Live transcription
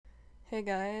Hey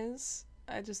guys,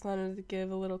 I just wanted to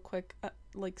give a little quick,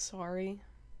 sorry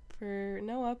for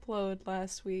no upload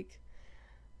last week.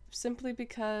 Simply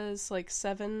because,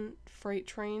 7 freight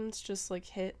trains just,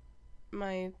 hit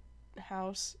my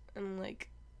house in,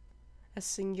 a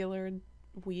singular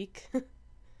week.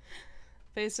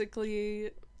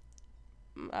 Basically,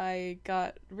 I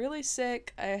got really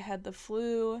sick. I had the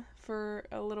flu for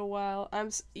a little while. I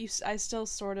still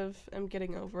sort of am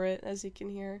getting over it, as you can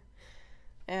hear.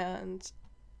 And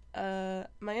my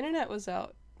internet was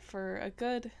out for a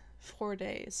good 4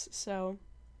 days, so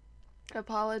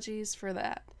apologies for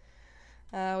that.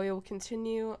 We will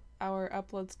continue our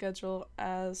upload schedule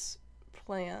as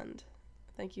planned.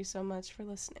 Thank you so much for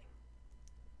listening.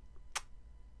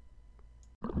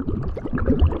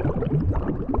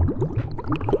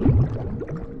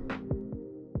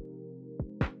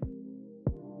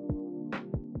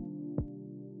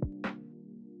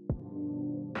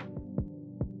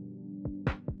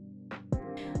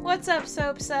 What's up,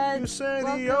 Soapsuds? You say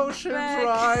Welcome the ocean's back.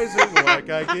 rising like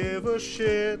I give a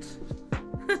shit.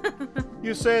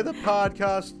 You say the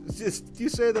podcast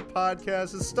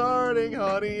is starting,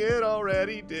 honey. It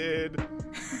already did.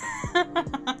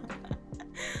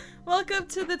 Welcome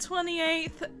to the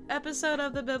 28th episode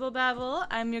of the Bibble Babble.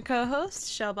 I'm your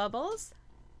co-host, Shell Bubbles.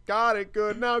 Got it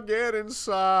good. Now get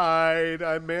inside.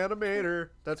 I'm Manimator.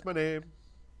 That's my name.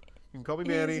 You can call me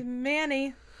Manny. He's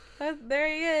Manny. There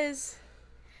he is.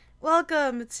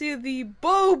 Welcome to the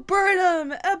Bo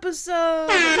Burnham episode.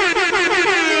 We're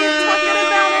talking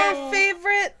about our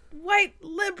favorite white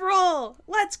liberal.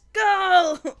 Let's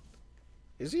go.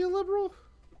 Is he a liberal?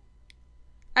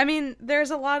 I mean,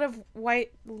 there's a lot of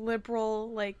white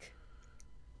liberal,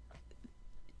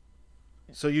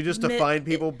 So you just define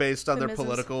people based on their feminisms.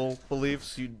 political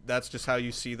beliefs? That's just how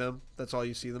you see them? That's all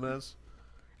you see them as?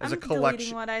 As I'm a collection?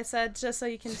 deleting what I said just so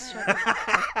you can shut the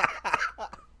fuck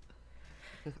up.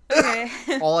 Okay.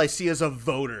 All I see is a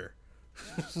voter.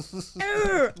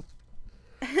 A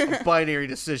binary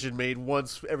decision made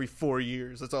once every 4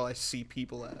 years. That's all I see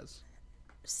people as.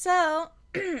 So,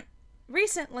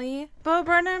 recently, Bo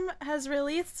Burnham has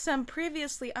released some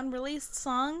previously unreleased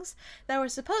songs that were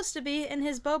supposed to be in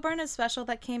his Bo Burnham special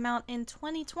that came out in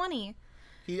 2020.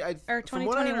 Or 2021? From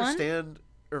what I understand,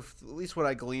 or at least what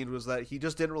I gleaned, was that he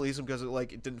just didn't release them because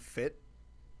it didn't fit.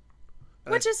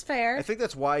 And Which is fair. I think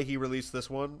that's why he released this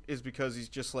one, is because he's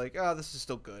just this is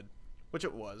still good. Which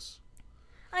it was.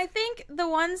 I think the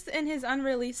ones in his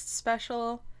unreleased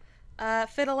special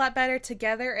fit a lot better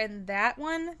together in that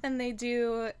one than they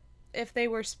do if they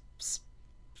were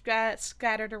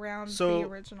scattered around the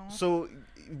original. So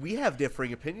we have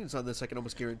differing opinions on this, I can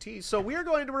almost guarantee. So we are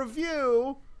going to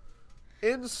review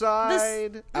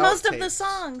Inside most of the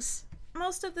Outtakes.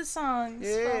 Most of the songs.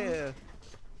 Yeah.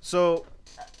 So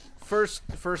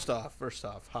first off,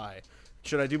 hi.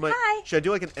 Should I do an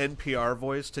NPR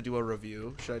voice to do a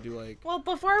review? Should I do Well,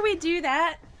 before we do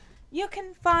that, you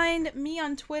can find me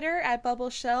on Twitter at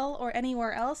BubbleShell or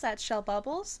anywhere else at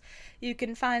ShellBubbles. You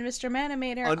can find Mr.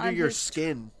 Manimator under your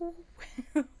skin.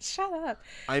 Shut up.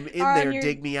 I'm in there.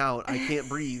 Dig me out. I can't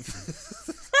breathe.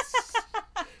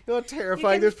 You know,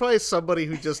 terrifying. There's probably somebody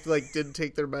who just didn't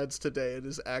take their meds today and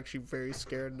is actually very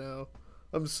scared now.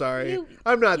 I'm sorry.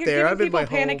 I'm not there. I'm in my home.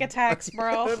 Panic attacks,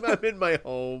 bro. I'm in my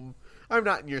home. I'm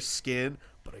not in your skin,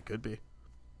 but I could be.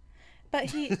 But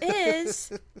he is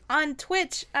on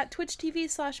Twitch at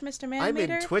twitch.tv/Mr. Manimator. I'm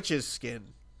in Twitch's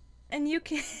skin. And you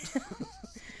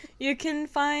can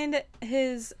find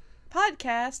his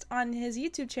podcast on his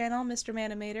YouTube channel, Mr.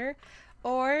 Manimator,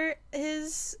 or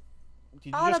his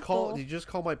Did you just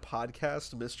call my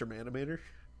podcast Mr. Manimator?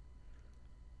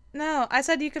 No, I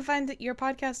said you can find your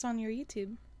podcast on your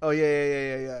YouTube. Oh,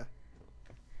 yeah.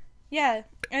 Yeah,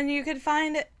 and you could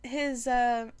find his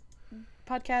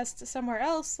podcast somewhere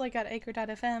else, like at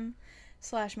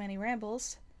anchor.fm/Manny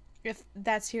Rambles, if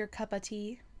that's your cup of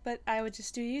tea. But I would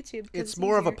just do YouTube. It's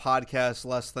more of a podcast,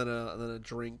 less than a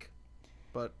drink.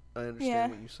 But I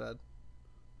understand what you said.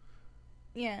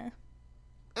 Yeah.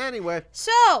 Anyway.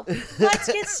 So,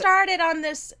 let's get started on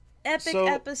this epic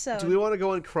episode. Do we want to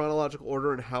go in chronological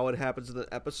order and how it happens in the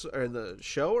episode or in the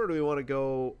show, or do we want to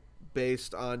go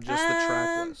based on just the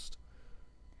track list?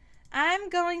 I'm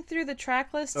going through the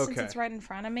track list since it's right in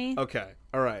front of me. Okay.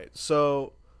 All right.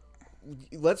 So,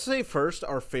 let's say first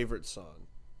our favorite song.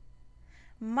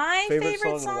 My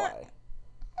favorite song? And why?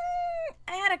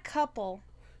 I had a couple.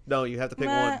 No, you have to pick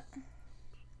one.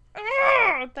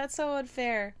 That's so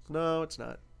unfair. No, it's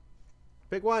not.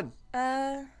 Pick one.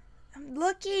 I'm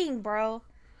looking, bro.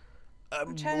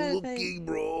 I'm looking,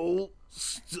 bro.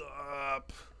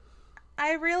 Stop.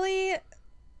 I really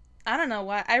I don't know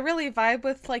why. I really vibe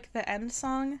with, like, the end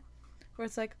song, where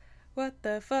it's like, what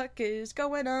the fuck is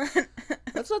going on?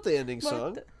 That's not the ending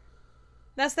song.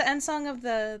 That's the end song of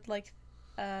the, like,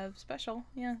 special,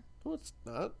 yeah. No, it's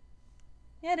not.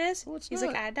 Yeah, it is. No, it's He's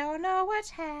not. like, I don't know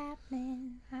what's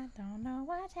happening. I don't know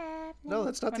what's happening. No,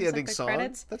 that's not When the it's, ending like, the song.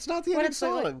 credits. That's not the When ending it's,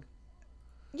 like, song.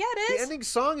 Yeah, it is. The ending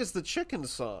song is the chicken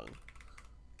song.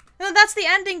 No, that's the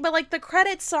ending, but, like, the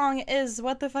credits song is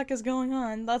what the fuck is going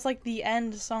on. That's, like, the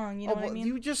end song, you know what I mean?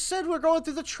 You just said we're going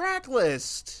through the track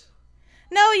list.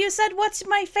 No, you said, what's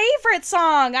my favorite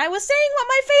song? I was saying what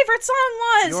my favorite song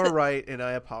was. You're right, and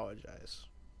I apologize.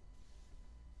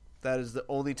 That is the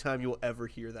only time you will ever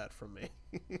hear that from me.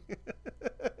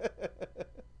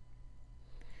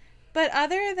 But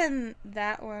other than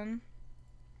that one,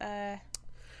 I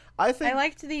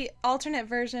liked the alternate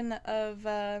version of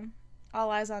All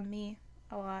Eyes on Me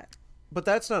a lot. But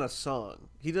that's not a song.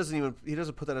 He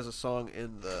doesn't put that as a song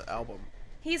in the album.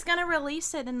 He's gonna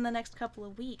release it in the next couple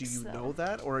of weeks. Do you know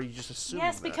that, or are you just assuming?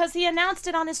 Yes, because he announced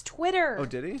it on his Twitter. Oh,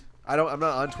 did he? I'm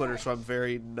not on Twitter, so I'm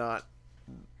very not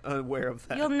unaware of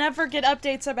that. You'll never get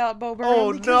updates about Bo Burnham.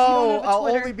 Oh because no! you don't have a I'll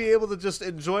Twitter. only be able to just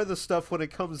enjoy the stuff when it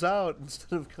comes out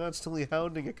instead of constantly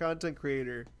hounding a content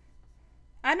creator.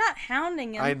 I'm not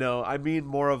hounding him. I know. I mean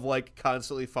more of like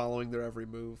constantly following their every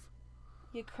move.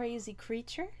 You crazy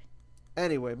creature.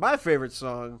 Anyway, my favorite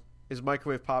song is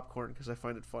Microwave Popcorn because I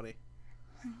find it funny.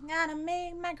 Gotta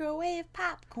make microwave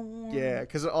popcorn. Yeah,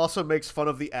 because it also makes fun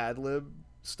of the ad-lib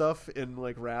stuff in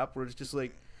like rap where it's just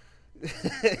like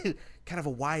kind of a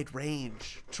wide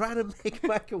range trying to make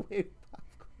microwave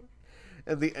popcorn,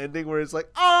 and the ending where it's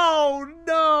like, oh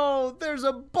no, there's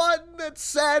a button that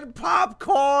said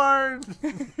popcorn.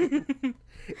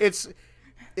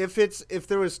 If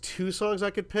there was two songs I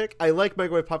could pick, I like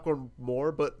Microwave Popcorn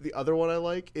more, but the other one I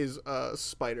like is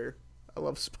Spider. I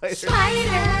love Spider.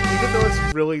 Even though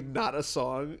it's really not a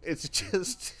song, it's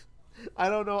just, I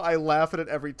don't know, I laugh at it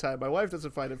every time. My wife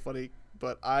doesn't find it funny,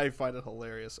 but I find it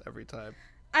hilarious every time.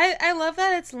 I love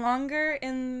that it's longer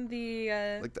in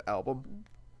the Like the album,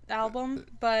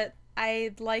 but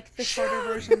I like the shorter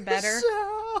version better.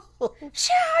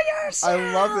 Show yourself!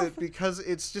 I love it because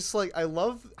it's just like, I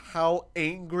love how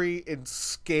angry and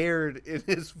scared in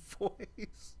his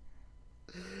voice.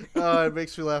 Oh, it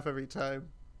makes me laugh every time.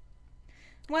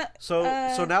 What?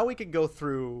 So now we can go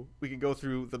through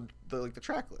the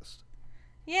track list.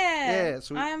 Yeah.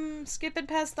 So I'm skipping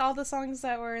past all the songs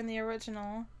that were in the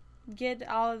original. Get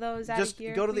all of those out just of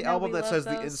here. go to the album that says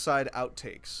those. the Inside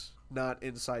Outtakes, not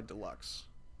Inside Deluxe.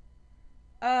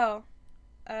 Oh.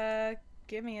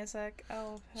 Give me a sec.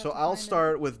 I'll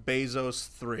start with Bezos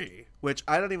 3, which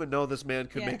I don't even know this man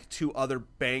could make two other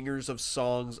bangers of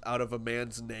songs out of a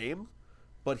man's name,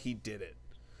 but he did it.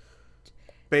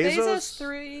 Bezos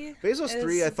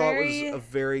 3 I thought was a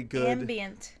very good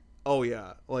ambient. Oh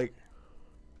yeah, like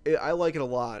I like it a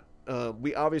lot.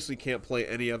 We obviously can't play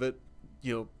any of it,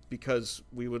 because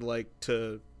we would like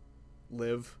to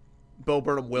live. Bo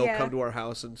Burnham will come to our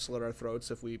house and slit our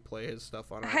throats if we play his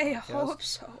stuff on our podcast. I hope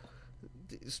so.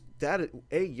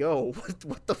 Hey yo,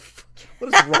 what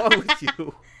is wrong with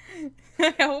you?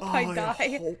 I hope I die.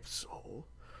 I hope so.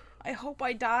 I hope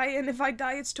I die, and if I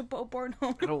die, it's to Bo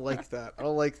Burnham. I don't like that. I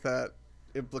don't like that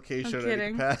implication in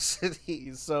any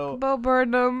capacity. So Bo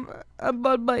Burnham, I'm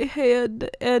on my hand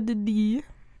and knee.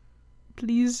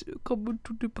 Please come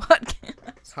to the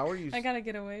podcast. How are you? I gotta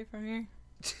get away from here.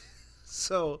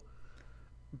 So,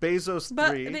 Bezos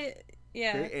 3, very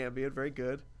ambient, very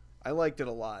good. I liked it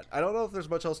a lot. I don't know if there's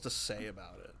much else to say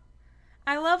about it.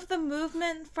 I love the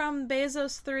movement from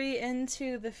Bezos 3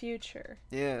 into the future.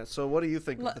 Yeah, so what do you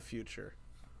think of the future?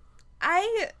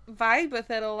 I vibe with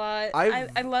it a lot.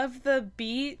 I love the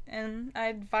beat, and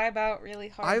I'd vibe out really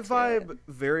hard I vibe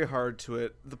very hard to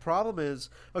it. The problem is,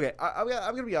 okay, I'm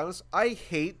going to be honest, I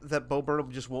hate that Bo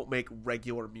Burnham just won't make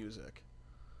regular music.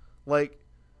 Like,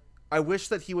 I wish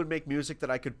that he would make music that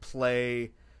I could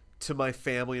play to my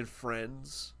family and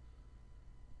friends.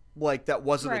 Like, that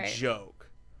wasn't a joke.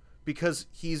 Because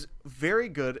he's very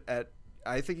good at,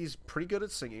 I think he's pretty good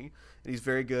at singing, and he's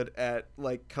very good at,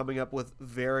 like, coming up with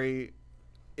very,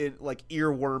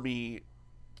 earwormy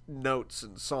notes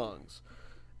and songs.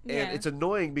 And it's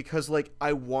annoying because, like,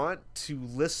 I want to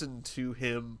listen to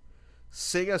him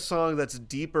sing a song that's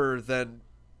deeper than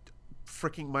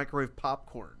freaking Microwave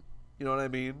Popcorn. You know what I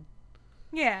mean?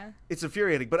 Yeah. It's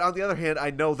infuriating. But on the other hand, I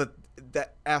know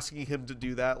that asking him to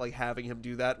do that, like having him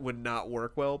do that, would not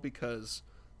work well because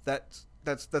that's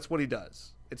what he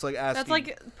does. It's like asking. That's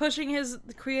like pushing his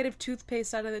creative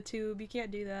toothpaste out of the tube. You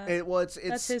can't do that.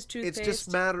 That's his toothpaste.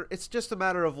 It's just a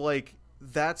matter of like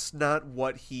that's not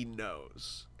what he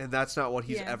knows, and that's not what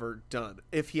he's ever done.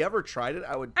 If he ever tried it,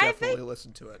 I would definitely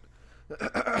listen to it.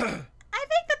 I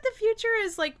think that the future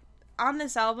is, like, on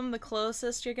this album, the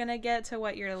closest you're gonna get to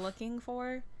what you're looking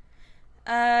for.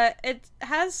 It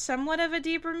has somewhat of a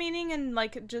deeper meaning and,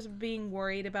 like, just being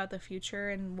worried about the future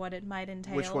and what it might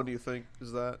entail. Which one do you think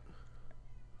is that?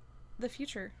 The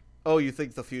future. Oh, you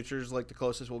think the future is, like, the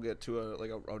closest we'll get to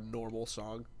a normal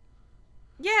song?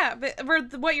 Yeah,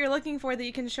 but what you're looking for that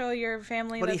you can show your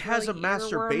family. But that's he has really a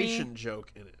masturbation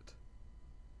joke in it.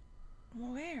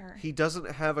 Where? He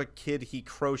doesn't have a kid. He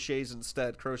crochets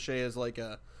instead. Crochet is like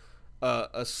a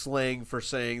slang for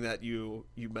saying that you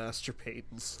masturbate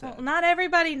instead. Well, not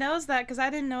everybody knows that, because I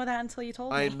didn't know that until you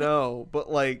told me. I know, but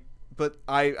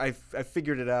I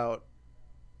figured it out.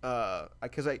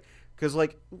 Because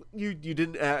you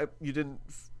didn't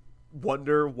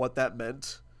wonder what that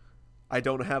meant. I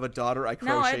don't have a daughter. I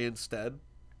crochet instead.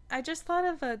 I just thought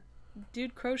of a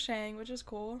dude crocheting, which is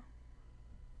cool.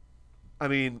 I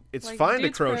mean, it's like, fine to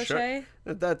crochet.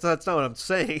 That's not what I'm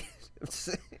saying.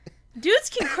 Dudes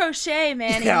can crochet,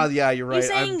 man. Yeah, you're right. You're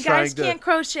saying guys can't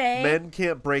crochet. Men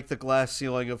can't break the glass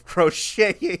ceiling of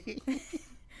crocheting.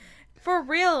 For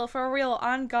real,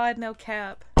 on God, no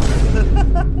cap.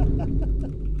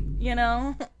 You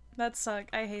know? That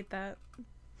sucks. I hate that.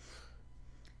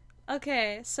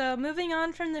 Okay, so moving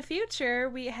on from the future,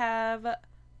 we have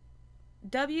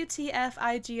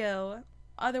WTFIGO,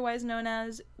 otherwise known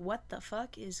as What the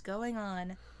Fuck Is Going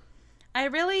On? I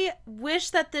really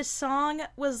wish that this song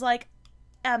was like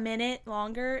a minute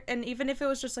longer, and even if it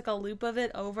was just like a loop of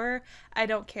it over, I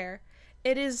don't care.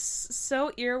 It is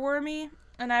so earwormy,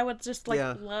 and I would just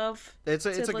love to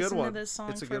listen to this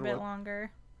song for a bit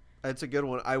longer. It's a good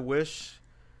one. I wish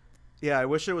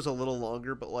it was a little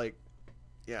longer, but like,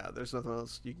 yeah, there's nothing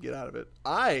else you can get out of it.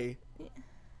 I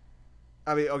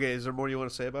mean, okay, is there more you want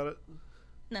to say about it?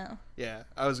 No. Yeah,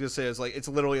 I was gonna say it's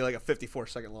literally like a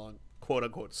 54-second long quote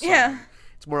unquote song. Yeah.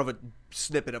 It's more of a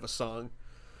snippet of a song.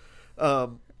 I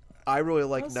really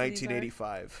like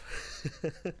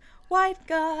 1985. White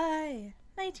guy,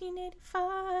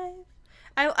 1985.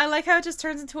 I like how it just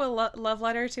turns into a love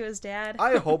letter to his dad.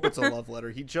 I hope it's a love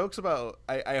letter. He jokes about.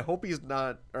 I hope he's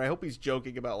not, or I hope he's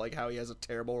joking about like how he has a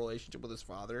terrible relationship with his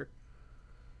father.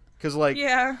 Because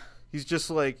he's just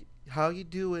like, "How you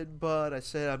doing, bud?" I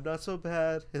said, "I'm not so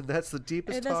bad," and that's the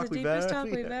deepest talk we've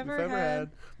ever had.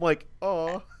 I'm like,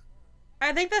 oh.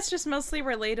 I think that's just mostly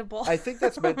relatable. I think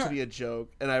that's meant to be a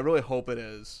joke, and I really hope it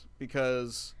is,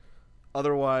 because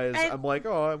otherwise, I'm like,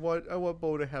 oh, I want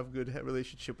Bo to have a good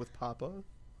relationship with Papa.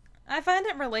 I find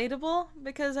it relatable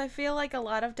because I feel like a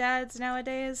lot of dads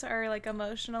nowadays are like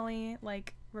emotionally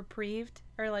like reprieved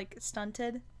or like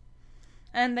stunted,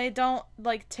 and they don't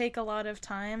like take a lot of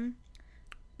time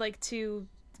like to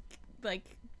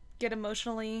like get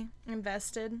emotionally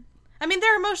invested. I mean,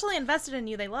 they're emotionally invested in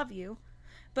you, they love you,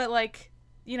 but like,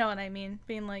 you know what I mean,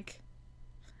 being like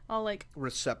all like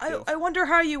receptive. I wonder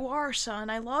how you are, son.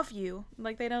 I love you.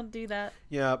 Like, they don't do that.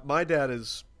 Yeah, my dad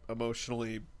is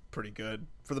emotionally pretty good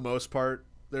for the most part.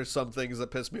 There's some things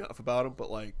that piss me off about him, but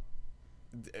like,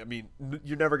 I mean,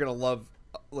 you're never gonna love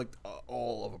like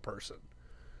all of a person.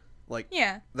 Like,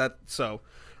 yeah, that. So,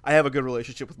 I have a good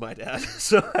relationship with my dad.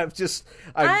 So I'm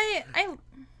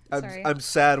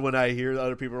sad when I hear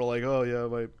other people are like, oh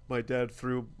yeah, my dad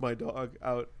threw my dog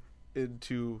out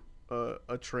into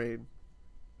a train.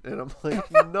 And I'm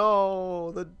like,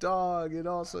 no, the dog, and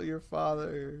also your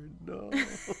father. No.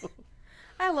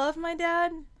 I love my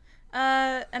dad,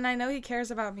 and I know he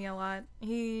cares about me a lot.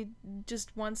 He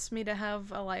just wants me to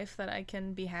have a life that I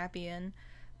can be happy in.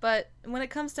 But when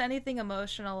it comes to anything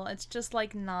emotional, it's just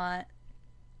like not.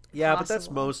 Yeah,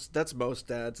 possible. But that's most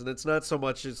dads, and it's not so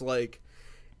much as like,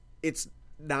 it's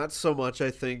not so much I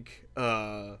think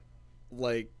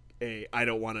like a I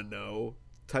don't want to know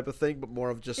type of thing, but more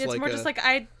of just it's more just like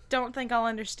I don't think I'll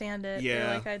understand it.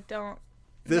 Yeah, or like I don't.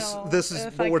 This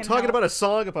is we're talking about a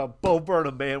song about Bo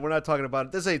Burnham, man. We're not talking about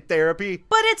it. This ain't therapy.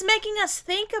 But it's making us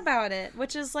think about it,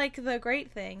 which is like the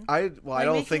great thing. I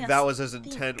don't think that was his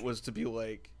intent, was to be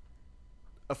like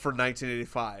for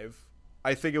 1985.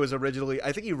 I think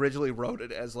he originally wrote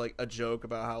it as like a joke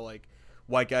about how like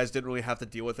white guys didn't really have to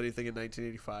deal with anything in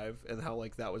 1985, and how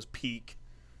like that was peak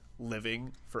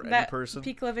living for any person.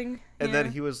 Peak living. And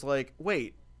then he was like,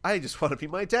 wait, I just want to be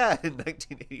my dad in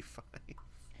 1985.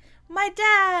 My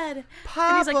dad! Papa!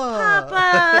 And he's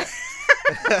like,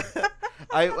 Papa!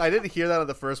 I didn't hear that on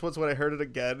the first one, so when I heard it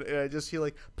again, and I just hear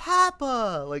like,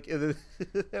 Papa! Like, and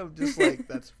then I'm just like,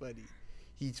 that's funny.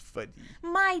 He's funny.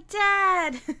 My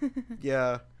dad!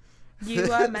 Yeah.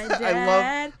 You are my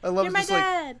dad. I love You're my just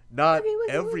dad. like not Woogie, woogie,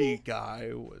 every woogie.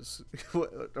 guy was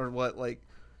or what like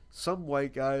some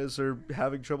white guys are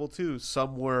having trouble too.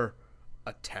 Some were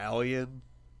Italian.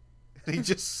 And he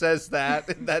just says that,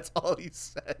 and that's all he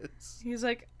says. He's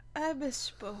like, I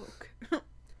misspoke.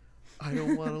 I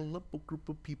don't want to lump a group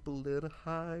of people in a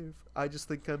hive. I just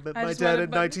think I met I my just dad wanna in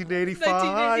bu-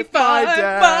 1985.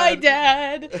 1985. My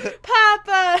dad.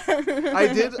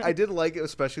 Papa. I did like it,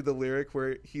 especially the lyric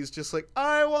where he's just like,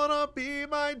 I want to be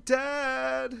my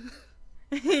dad.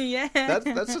 Yeah.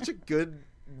 That's such a good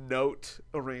note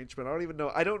arrangement.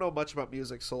 I don't know much about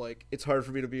music, so like it's hard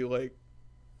for me to be like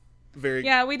very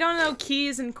Yeah, we don't know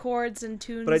keys and chords and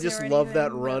tunes. but I just or love that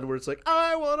anything, run but- where it's like,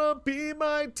 I want to be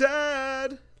my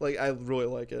dad. Like, I really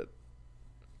like it.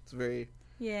 It's very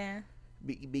Yeah.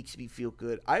 it makes me feel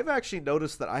good. I've actually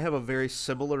noticed that I have a very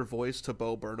similar voice to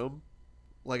Bo Burnham.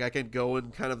 Like, I can go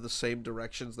in kind of the same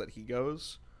directions that he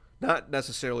goes. Not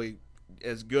necessarily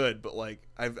as good, but like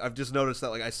I've just noticed that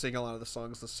like I sing a lot of the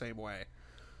songs the same way.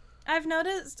 I've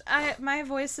noticed my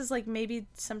voice is like maybe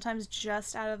sometimes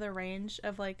just out of the range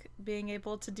of like being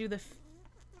able to do the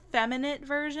feminine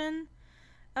version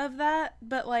of that,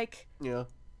 but like Yeah.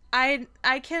 I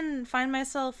can find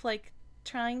myself like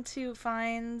trying to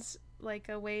find like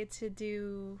a way to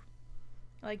do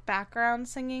like background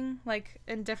singing like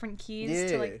in different keys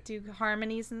to like do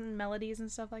harmonies and melodies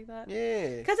and stuff like that.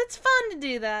 Yeah. Because it's fun to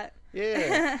do that.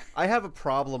 Yeah. I have a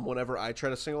problem whenever I try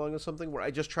to sing along with something where I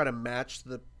just try to match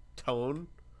the tone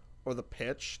or the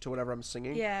pitch to whatever I'm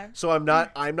singing. Yeah. So I'm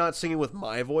not singing with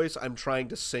my voice. I'm trying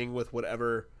to sing with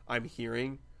whatever I'm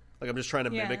hearing. Like I'm just trying to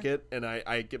mimic it, and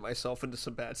I get myself into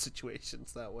some bad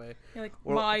situations that way. You're like,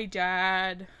 Or- my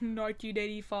dad,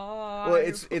 1985. Well,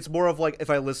 it's more of like if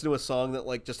I listen to a song that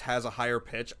like just has a higher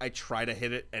pitch, I try to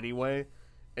hit it anyway.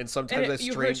 And sometimes I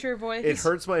you strain. hurt your voice. It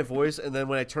hurts my voice, and then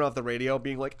when I turn off the radio,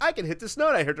 being like, I can hit this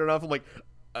note. I turn it off. I'm like,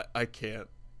 I can't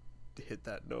hit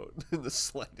that note in the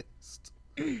slightest.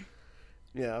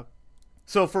 Yeah.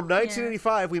 So from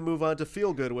 1985, we move on to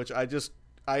Feel Good, which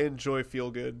I enjoy Feel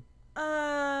Good.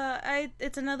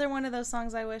 It's another one of those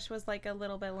songs I wish was like a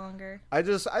little bit longer. I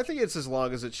think it's as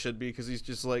long as it should be because he's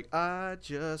just like, I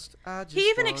just. He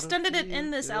even wanna extended it feel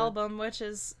in this good. album, which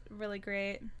is really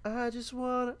great. I just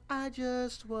wanna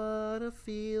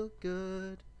feel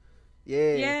good.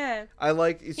 Yeah. Yeah. I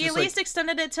like. It's He just at least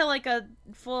extended it to like a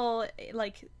full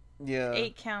like yeah.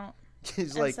 8 count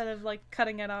He's like, instead of like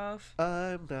cutting it off.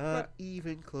 I'm not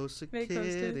even close to Very close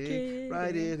to kidding. kidding.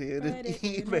 Write it in Write it an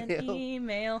in email. an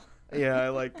email. Yeah, I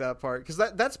like that part because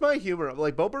that's my humor.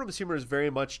 Like Bo Burnham's humor is very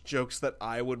much jokes that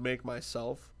I would make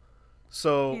myself,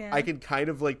 so Yeah. I can kind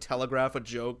of like telegraph a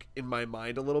joke in my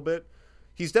mind a little bit.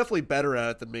 He's definitely better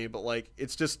at it than me, but like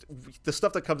it's just the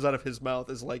stuff that comes out of his mouth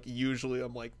is like usually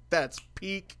I'm like that's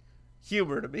peak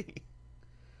humor to me.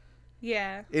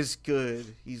 Yeah. It's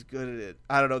good. He's good at it.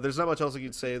 I don't know. There's not much else I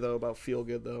can say though about Feel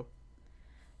Good though.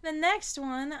 The next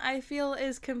one I feel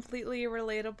is completely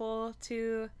relatable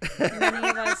to many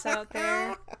of us out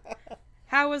there.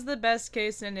 How was the best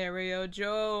case scenario,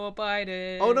 Joe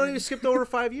Biden? Oh no, you skipped over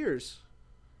 5 years.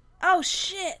 Oh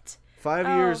shit! 5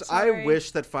 Oh, years. I sorry.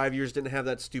 wish that 5 years didn't have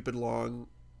that stupid long,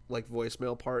 like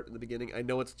voicemail part in the beginning. I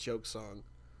know it's a joke song.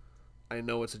 I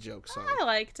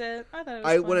liked it. I thought it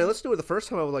was When I funny. listened to it the first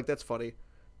time, I was like, "That's funny,"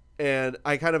 and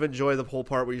I kind of enjoy the whole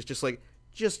part where he's just like,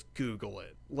 "Just Google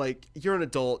it." Like you're an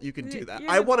adult, you can do that. You're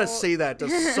I an want to adult. say that to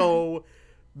so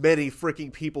many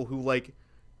freaking people who like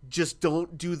just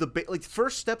don't do the like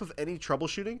first step of any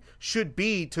troubleshooting should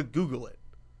be to Google it.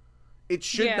 It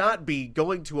should Yeah. not be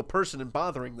going to a person and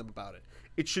bothering them about it.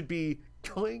 It should be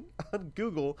going on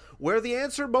Google where the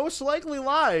answer most likely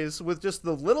lies with just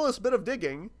the littlest bit of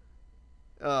digging.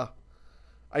 I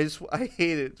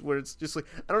hate it where it's just like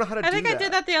I don't know how to do I think that. I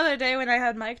did that the other day when I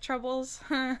had mic troubles.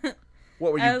 No,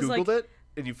 What, were you I was Googled like- it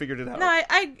and you figured it out?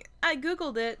 I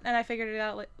Googled it and I figured it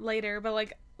out later, but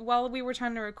like while we were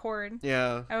trying to record,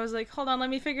 Yeah. I was like, hold on, let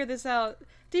me figure this out.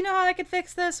 Do you know how I could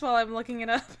fix this while I'm looking it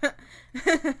up?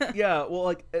 Yeah, well,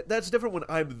 like, that's different when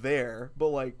I'm there, but,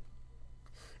 like,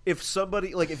 if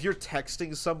somebody, like, if you're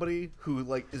texting somebody who,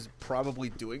 like, is probably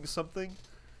doing something,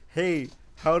 hey,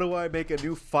 how do I make a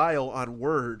new file on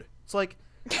Word? It's like,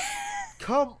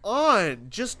 come on,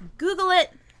 just, Google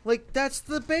it. like, that's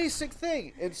the basic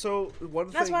thing. And so,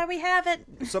 That's why we have it.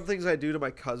 some things I do to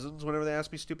my cousins whenever they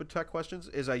ask me stupid tech questions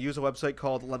is I use a website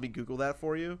called Let Me Google That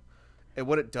For You. And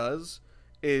what it does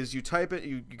is you type it,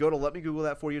 you go to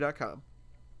letmegooglethatforyou.com,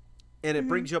 and it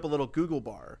brings you up a little Google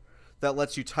bar that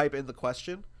lets you type in the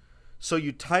question. So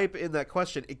you type in that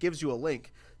question, it gives you a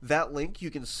link. That link you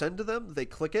can send to them, they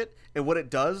click it, and what it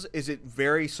does is it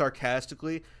very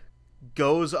sarcastically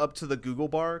goes up to the Google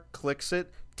bar, clicks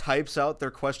it, types out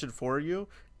their question for you,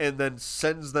 and then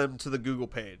sends them to the Google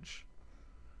page.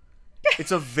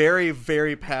 It's a very,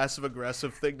 very passive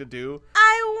aggressive thing to do.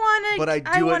 But I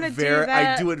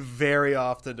do it very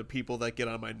often to people that get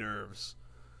on my nerves,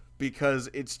 because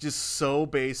it's just so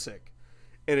basic,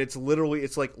 and it's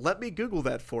like, let me Google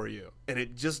that for you, and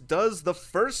it just does the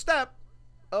first step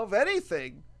of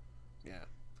anything. Yeah,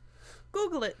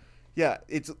 Google it. Yeah,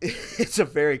 it's a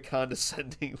very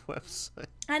condescending website.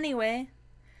 Anyway.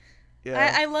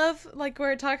 Yeah. I love, like,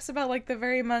 where it talks about, like, the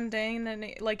very mundane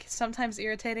and, like, sometimes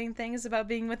irritating things about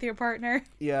being with your partner.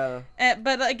 Yeah.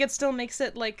 But, like, it still makes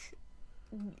it, like,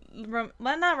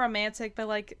 not romantic, but,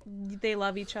 like, they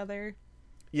love each other.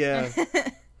 Yeah.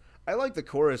 I like the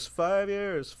chorus. 5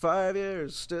 years,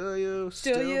 still you,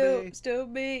 still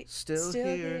me, still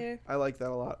here. I like that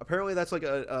a lot. Apparently that's, like,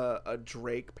 a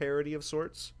Drake parody of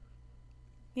sorts.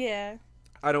 Yeah.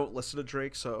 I don't listen to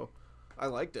Drake, so I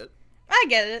liked it. I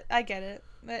get it.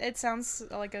 It sounds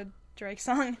like a Drake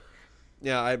song.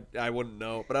 Yeah, I wouldn't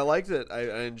know, but I liked it.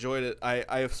 I enjoyed it.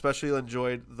 I especially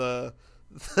enjoyed the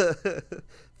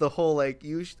whole, like,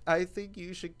 I think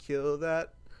you should kill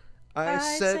that. I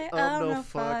said, no,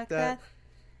 fuck that.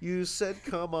 You said,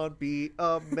 come on, be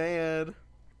a man.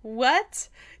 What?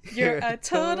 You're a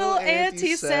total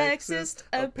anti-sexist,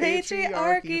 a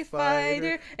patriarchy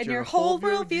fighter, and your whole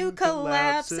worldview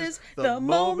collapses the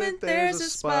moment there's a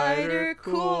spider.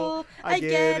 Cool, I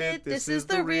get it, this is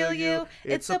the real you.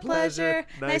 It's a pleasure,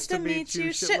 nice to meet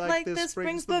you. Shit like this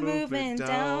brings the movement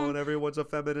down. Everyone's a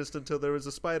feminist until there is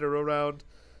a spider around.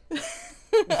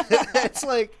 It's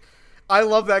like, I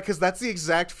love that, because that's the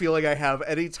exact feeling I have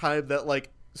anytime that,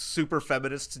 like, super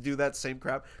feminists do that same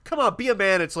crap. Come on, be a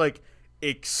man. It's like,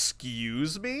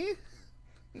 excuse me?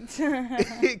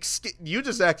 You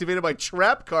just activated my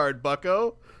trap card,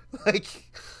 bucko.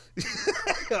 Like,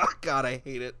 oh god, I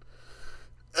hate it.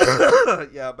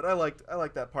 Yeah, but I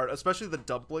like that part, especially the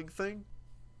dumpling thing.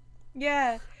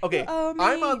 Yeah. Okay,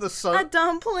 I'm on the side. A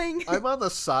dumpling. I'm on the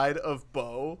side of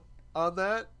Bo on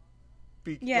that.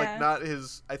 Yeah. Like, not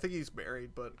his. I think he's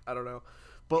married, but I don't know.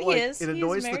 But, He like, is. it He's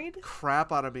annoys married. the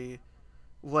crap out of me.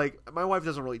 Like, my wife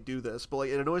doesn't really do this, but, like,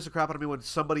 it annoys the crap out of me when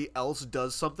somebody else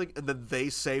does something and then they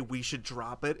say we should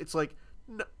drop it. It's like,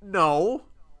 no.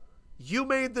 You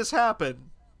made this happen.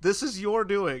 This is your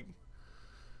doing.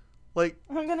 Like,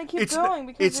 I'm gonna keep going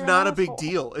because it's you're not an a big asshole.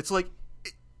 deal. It's like,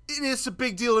 it is a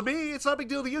big deal to me. It's not a big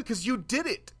deal to you because you did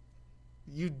it.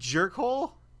 You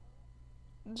jerkhole.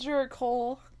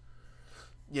 Jerkhole.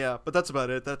 Yeah, but that's about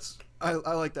it. I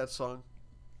like that song.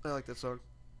 I like that song.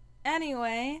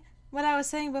 Anyway, what I was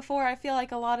saying before, I feel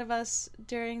like a lot of us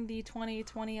during the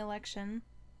 2020 election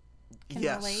can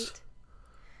relate.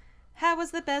 How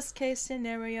was the best case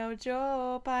scenario,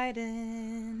 Joe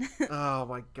Biden? Oh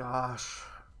my gosh.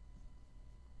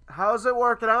 How's it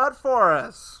working out for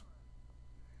us?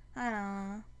 I don't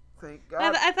know. Thank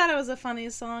God. I thought it was a funny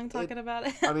song talking about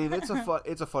it. I mean, it's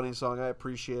a funny song. I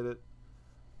appreciate it.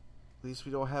 At least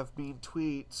we don't have mean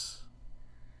tweets.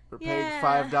 We're paying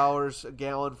 $5 a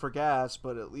gallon for gas,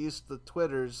 but at least the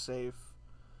Twitter's safe.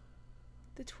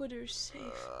 The Twitter's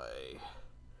safe.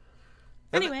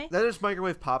 Anyway. That is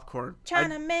microwave popcorn.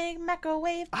 Trying to make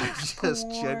microwave popcorn. I just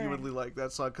genuinely like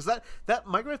that song. Because that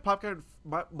microwave popcorn...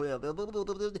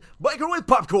 Microwave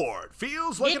popcorn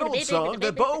feels like an old song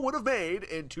that Bo would have made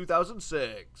in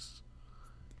 2006.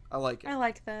 I like it. I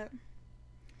like that.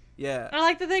 Yeah. I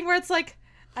like the thing where it's like,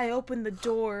 I opened the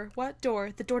door. What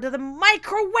door? The door to the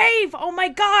microwave! Oh my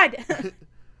god!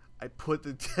 I put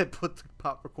the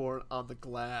popcorn on the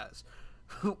glass.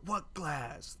 What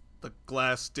glass? The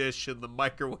glass dish in the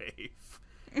microwave.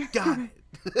 Got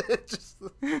it.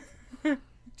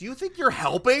 Do you think you're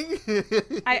helping?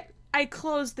 I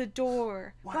closed the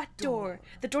door. What door?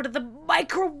 The door to the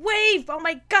microwave! Oh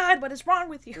my god, what is wrong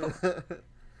with you?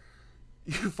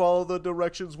 You follow the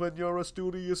directions when you're a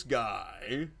studious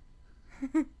guy.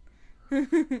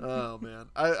 Oh man,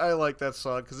 I like that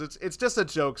song because it's just a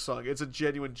joke song. It's a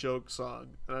genuine joke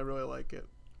song, and I really like it.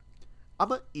 I'm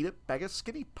gonna eat a bag of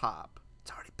Skinny Pop.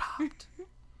 It's already popped.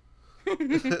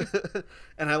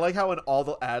 And I like how when all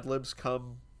the ad libs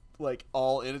come like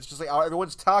all in, it's just like, oh,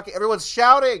 everyone's talking, everyone's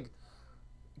shouting,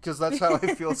 because that's how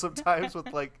I feel sometimes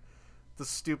with like the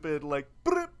stupid like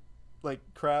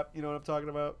crap. You know what I'm talking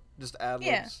about? Just ad libs.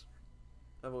 Yeah.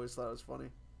 I've always thought it was funny.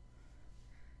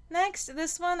 Next,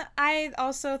 this one I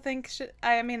also think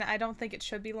I don't think it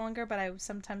should be longer, but I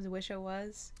sometimes wish it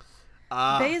was.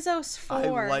 Bezos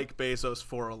 4. I like Bezos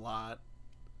 4 a lot.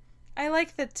 I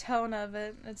like the tone of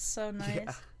it. It's so nice.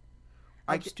 Yeah.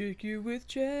 I'll stick you with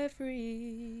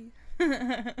Jeffrey.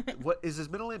 What is his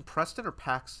middle name? Preston or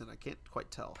Paxton? I can't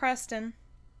quite tell. Preston.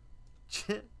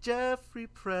 Jeffrey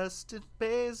Preston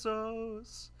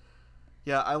Bezos.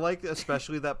 Yeah, I like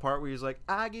especially that part where he's like,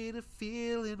 I get a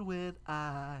feeling when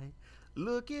I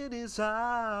look in his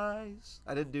eyes.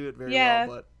 I didn't do it very well,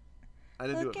 but I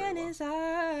didn't do it very well. Look in his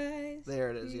eyes.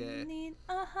 There it is, yeah. You need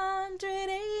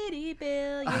 180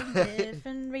 billion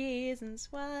different reasons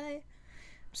why.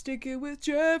 I'm sticking with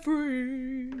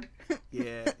Jeffrey.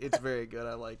 Yeah, it's very good.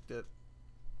 I liked it.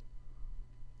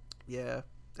 Yeah.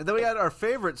 And then we got our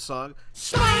favorite song,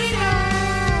 Spider!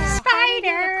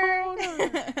 Spider!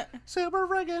 Super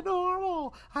freaking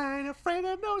normal. I ain't afraid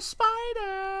of no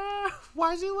spider.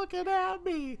 Why is he looking at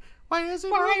me? Why is he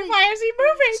moving? Why is he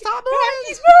moving? Stop moving!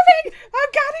 He's moving! Oh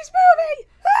God, he's moving!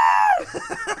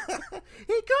 Ah!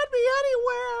 He could be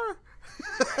anywhere.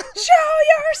 Show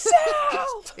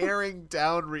yourself! Tearing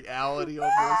down reality over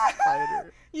a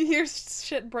spider. You hear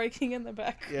shit breaking in the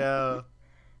background. Yeah.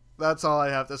 That's all I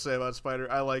have to say about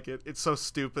Spider. I like it. It's so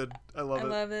stupid. I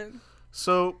love it.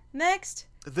 So next,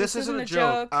 this isn't a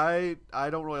joke. I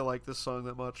don't really like this song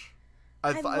that much.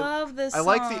 I love this song. I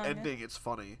like the ending. It's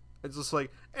funny. It's just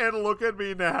like, and look at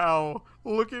me now.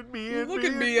 Look at me and look me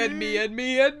at me and me and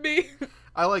me and me.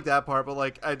 I like that part, but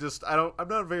like I'm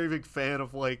not a very big fan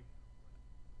of like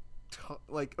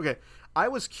okay. I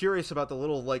was curious about the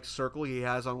little like circle he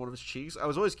has on one of his cheeks. I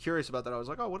was always curious about that. I was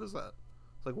like, oh, what is that?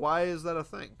 It's like, why is that a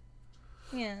thing?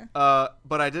 Yeah.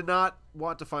 But I did not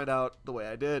want to find out the way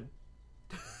I did.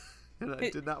 And I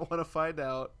did not want to find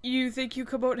out. You think you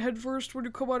come out head first when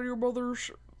you come out of your mother's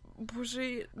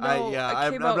pussy? No,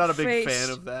 I'm not a big fan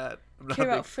of that. Came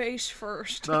out face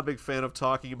first. Not a big fan of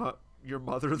talking about your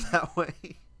mother that way.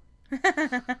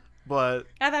 But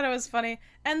I thought it was funny.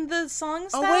 And the song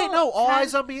style... Oh, wait, no. All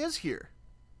Eyes on Me is here.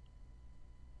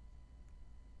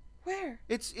 Where?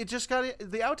 It just got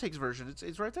the outtakes version.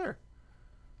 It's right there.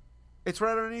 It's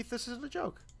right underneath This Isn't a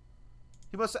Joke.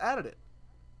 He must have added it.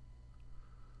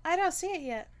 I don't see it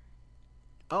yet.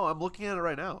 Oh, I'm looking at it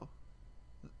right now.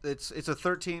 It's a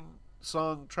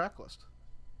 13-song track list.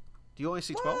 Do you only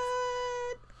see 12?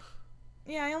 What?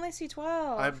 Yeah, I only see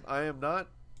 12. I'm not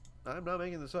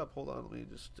making this up. Hold on, let me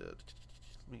just let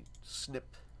me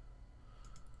snip.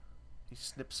 You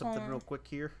snip something real quick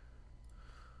here.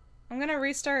 I'm gonna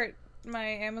restart my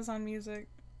Amazon Music.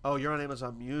 Oh, you're on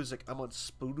Amazon Music. I'm on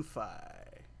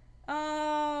Spotify.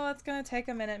 Oh, it's gonna take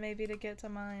a minute maybe to get to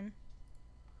mine.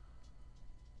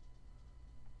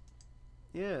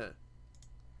 Yeah.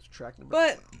 It's track number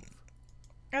 12.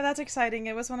 Oh, that's exciting.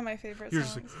 It was one of my favorite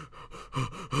songs.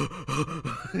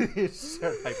 You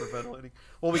start hyperventilating.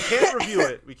 Well, we can't review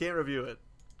it.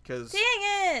 Because... Dang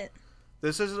it!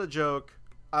 This isn't a joke.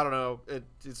 I don't know.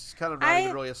 It's kind of not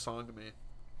even really a song to me.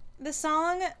 The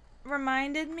song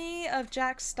reminded me of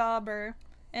Jack Stauber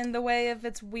in the way of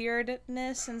its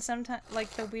weirdness and sometimes like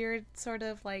the weird sort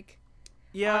of like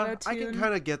yeah, auto-tune. I can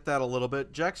kind of get that a little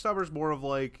bit. Jack Stauber's more of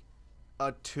like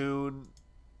a tune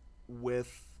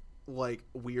with like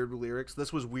weird lyrics.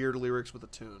 This was weird lyrics with a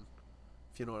tune,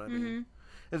 if you know what I mean.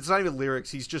 And it's not even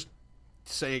lyrics. He's just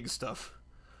saying stuff.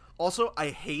 Also, I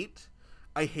hate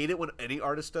it when any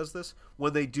artist does this,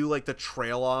 when they do like the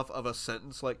trail off of a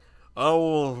sentence, like,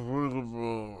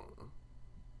 oh,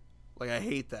 like I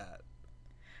hate that.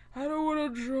 I don't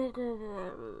want to joke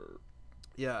about it.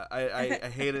 Yeah, I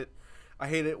hate it. I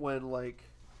hate it when like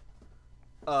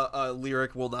a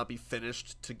lyric will not be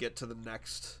finished to get to the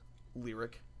next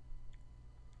lyric.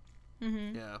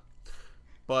 Yeah,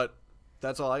 but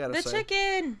that's all I gotta say. The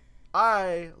chicken.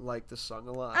 I like this song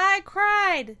a lot. I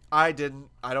cried. I didn't.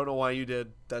 I don't know why you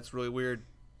did. That's really weird.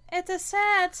 It's a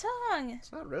sad song.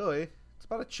 It's not really. It's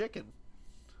about a chicken.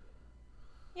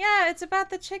 Yeah, it's about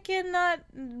the chicken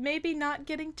maybe not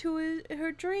getting to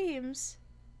her dreams.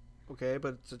 Okay,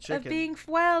 but it's a chicken. Of being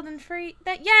wild and free.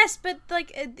 Yes, but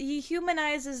like he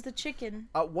humanizes the chicken.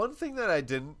 One thing that I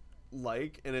didn't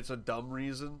like, and it's a dumb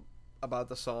reason about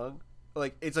the song,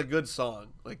 like it's a good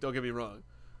song. Like don't get me wrong,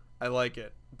 I like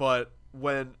it. But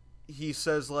when he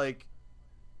says like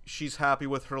she's happy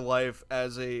with her life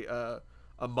as a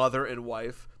mother and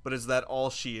wife, but is that all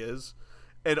she is?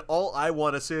 And all I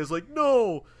want to say is like,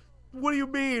 no. What do you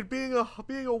mean? Being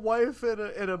a wife and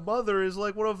a mother is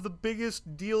like one of the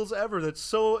biggest deals ever. That's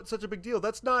such a big deal.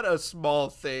 That's not a small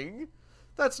thing.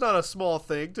 That's not a small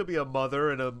thing to be a mother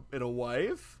and a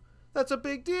wife. That's a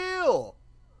big deal.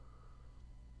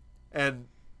 And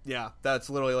yeah, that's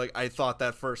literally like I thought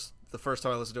that the first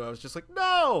time I listened to it, I was just like,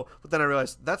 no. But then I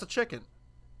realized that's a chicken.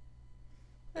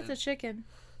 That's a chicken.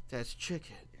 That's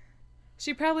chicken.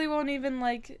 She probably won't even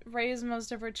like raise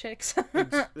most of her chicks.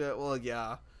 Well,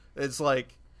 yeah. It's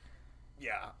like,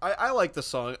 Yeah, I like the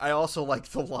song. I also like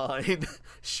the line.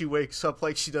 She wakes up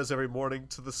like she does every morning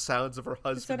to the sounds of her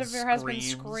husband's Instead of your husband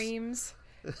screams.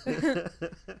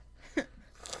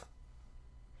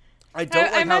 I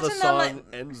don't like how the imagine song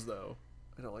ends, though.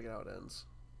 I don't like how it ends.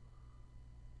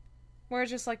 Where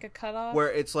it's just like a cutoff?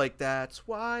 Where it's like, that's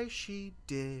why she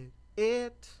did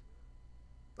it.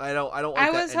 I don't like that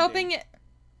ending.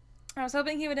 I was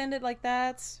hoping he would end it like,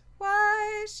 that's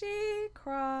why she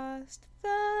crossed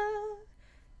the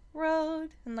road.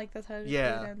 And like that's how he would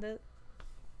end it.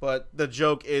 But the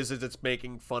joke is it's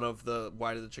making fun of the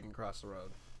why did the chicken cross the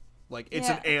road? Like, it's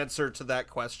an answer to that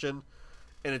question,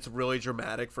 and it's really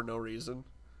dramatic for no reason.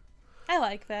 I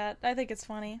like that. I think it's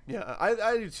funny. Yeah,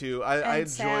 I do too. I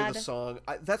enjoy the song.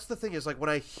 That's the thing is, like, when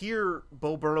I hear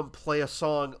Bo Burnham play a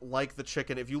song like The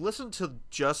Chicken, if you listen to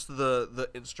just the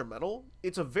instrumental,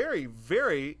 it's a very,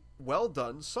 very well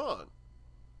done song.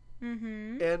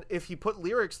 Mm-hmm. And if he put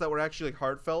lyrics that were actually like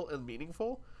heartfelt and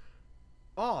meaningful,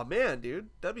 oh man, dude,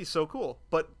 that'd be so cool.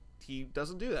 But he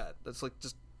doesn't do that. That's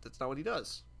not what he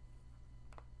does.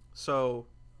 So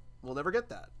we'll never get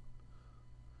that.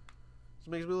 It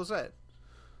makes me a little sad.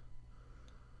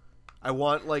 I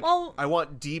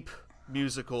want deep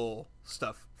musical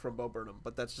stuff from Bo Burnham,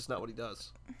 but that's just not what he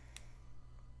does.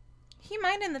 He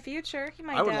might in the future. He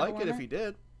might. I would like it if he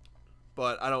did,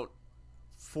 but I don't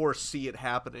foresee it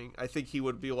happening. I think he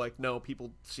would be like, no,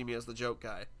 people see me as the joke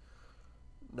guy,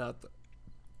 not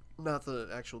the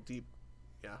actual deep.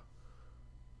 Yeah.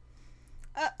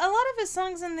 A lot of his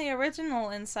songs in the original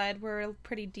Inside were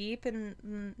pretty deep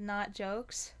and not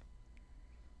jokes.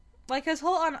 Like his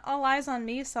whole All Eyes on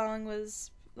Me song was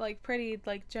like pretty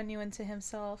like genuine to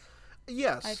himself.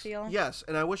 Yes. I feel. Yes,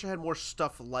 and I wish I had more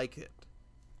stuff like it.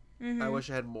 Mm-hmm. I wish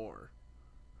I had more.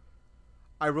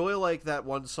 I really like that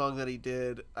one song that he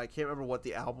did. I can't remember what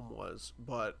the album was,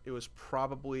 but it was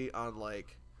probably on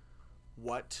like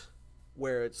What,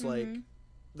 where it's like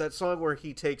that song where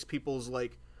he takes people's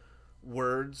like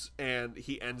words and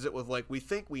he ends it with like, we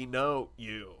think we know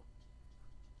you.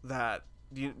 That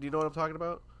do you know what I'm talking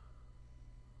about?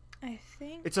 I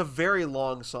think it's a very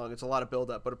long song. It's a lot of build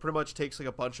up, but it pretty much takes like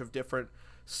a bunch of different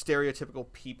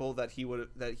stereotypical people that he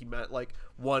met. Like,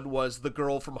 one was the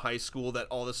girl from high school that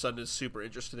all of a sudden is super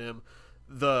interested in him,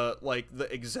 the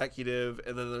executive,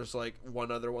 and then there's like one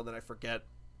other one that I forget.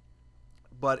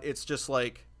 But it's just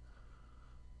like,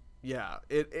 yeah,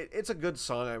 it's a good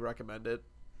song. I recommend it.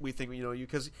 We think you know you,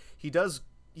 because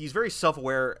he's very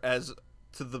self-aware as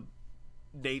to the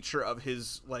nature of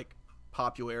his like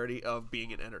popularity of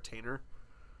being an entertainer.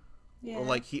 Yeah. Or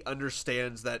like he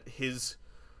understands that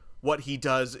what he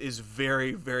does is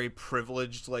very, very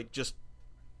privileged, like just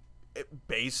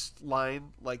baseline.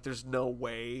 Like there's no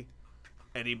way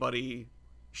anybody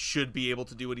should be able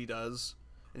to do what he does,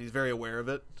 and he's very aware of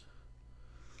it.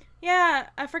 Yeah,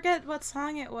 I forget what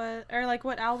song it was or like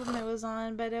what album it was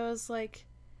on, but it was like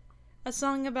a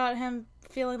song about him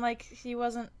feeling like he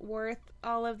wasn't worth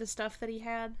all of the stuff that he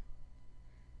had.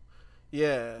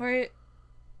 Yeah. Where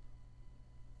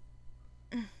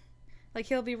like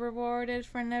he'll be rewarded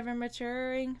for never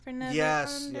maturing, for never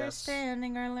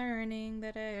understanding or learning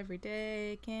that every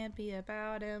day can't be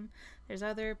about him. There's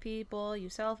other people, you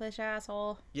selfish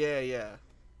asshole. Yeah.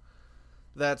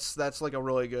 That's like a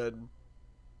really good.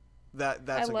 That's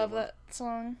I a love good one. that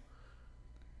song.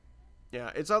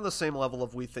 Yeah, it's on the same level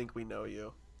of We Think We Know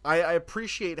You. I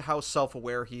appreciate how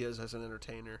self-aware he is as an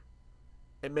entertainer.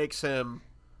 It makes him.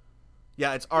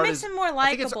 Yeah, it's art. Makes him more likable. I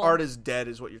think it's Art is Dead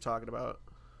is what you're talking about.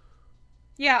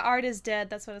 Yeah, Art is Dead.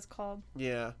 That's what it's called.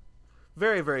 Yeah,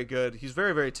 very, very good. He's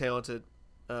very, very talented.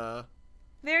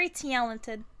 Very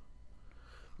talented.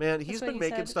 Man, he's been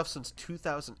making stuff since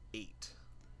 2008.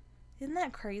 Isn't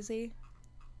that crazy?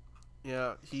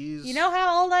 Yeah, he's. You know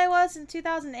how old I was in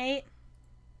 2008?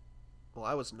 Well,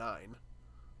 I was 9.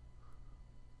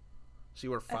 So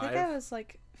you were 5? I think I was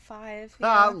like 5. Yeah.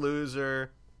 Ah,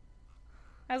 loser.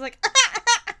 I was like,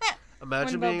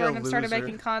 imagine when being Bo a Burnham loser. started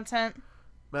making content.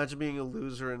 Imagine being a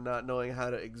loser and not knowing how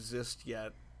to exist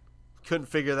yet. Couldn't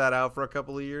figure that out for a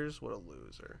couple of years. What a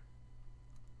loser.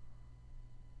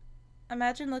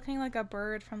 Imagine looking like a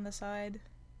bird from the side.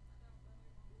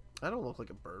 I don't look like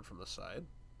a bird from the side.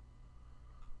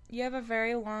 You have a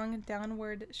very long,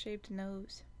 downward-shaped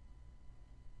nose.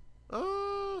 I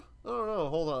don't know.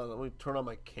 Hold on. Let me turn on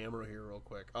my camera here real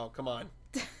quick. Oh, come on.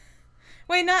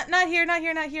 Wait, not here, not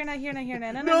here, not here, not here, not here.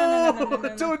 No,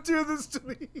 No, don't do this to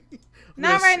me.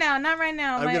 Not right now.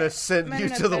 I'm going to send you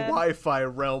to the Wi-Fi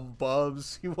realm,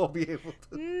 Bubs. You won't be able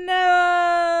to.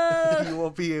 No. You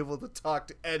won't be able to talk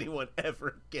to anyone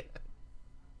ever again.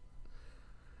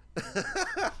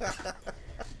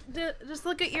 Just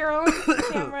look at your own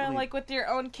camera, like with your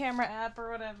own camera app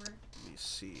or whatever. Let me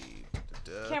see.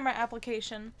 Camera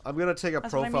application. I'm gonna take a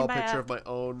That's what I profile mean by picture app. of my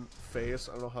own face.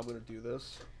 I don't know how I'm gonna do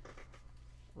this.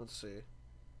 Let's see.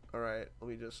 All right, let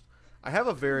me just. I have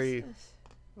a very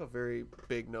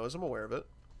big nose. I'm aware of it.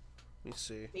 Let me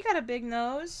see. You got a big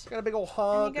nose. I got a big old And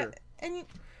honker. you know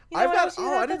I've what got. else you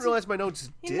Oh, have? I didn't realize my nose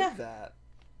did that.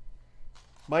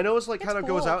 My nose like kind of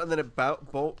goes cool. out and then it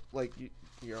like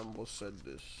you almost said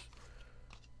this.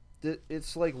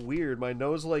 It's like weird. My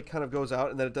nose like kind of goes out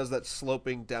and then it does that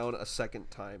sloping down a second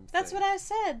time. That's what I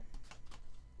said.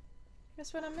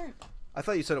 That's what I meant. I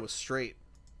thought you said it was straight.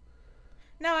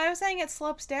 No, I was saying it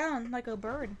slopes down like a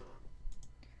bird.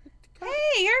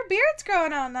 Hey, your beard's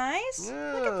growing out nice.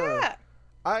 Yeah. Look at that.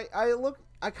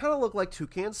 I kind of look like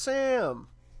Toucan Sam.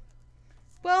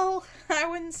 Well, I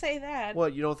wouldn't say that.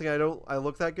 What, you don't think I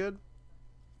look that good?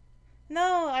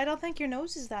 No, I don't think your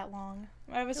nose is that long.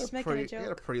 I was just making a I joke.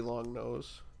 got a pretty long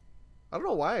nose. I don't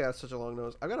know why I got such a long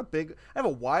nose. I have a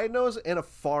wide nose and a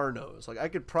far nose. Like I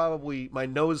could probably, my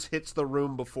nose hits the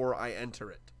room before I enter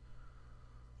it.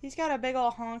 He's got a big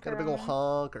ol' honker. Got a big old on.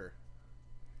 honker.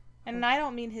 And I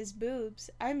don't mean his boobs.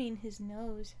 I mean his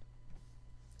nose.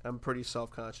 I'm pretty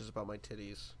self-conscious about my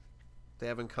titties. They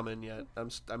haven't come in yet.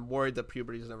 I'm worried that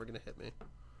puberty's never gonna hit me.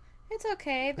 It's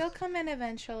okay. They'll come in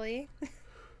eventually.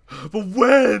 But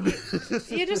when?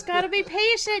 You just gotta be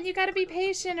patient. You gotta be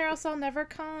patient or else I'll never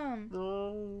come.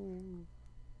 No.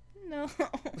 No.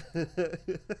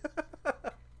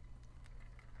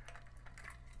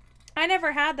 I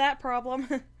never had that problem.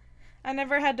 I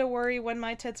never had to worry when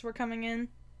my tits were coming in.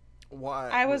 Why?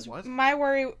 I was Wait,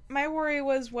 what? my worry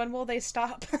was when will they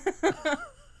stop?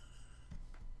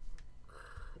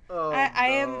 Oh, I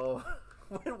am. no.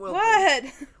 What?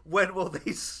 When will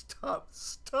they stop?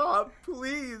 Stop,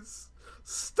 please.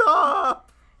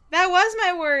 Stop. That was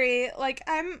my worry. Like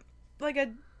I'm like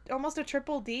almost a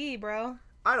triple D, bro.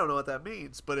 I don't know what that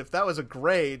means, but if that was a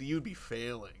grade, you'd be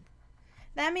failing.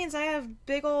 That means I have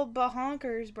big old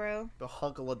bahonkers, bro. The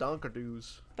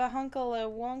hunkaladonkadoo's.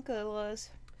 Bahonkala wonkalas.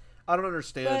 I don't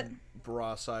understand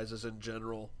bra sizes in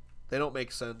general. They don't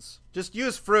make sense. Just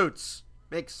use fruits.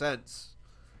 Makes sense.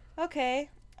 Okay.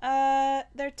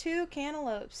 They're 2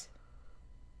 cantaloupes.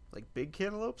 Like big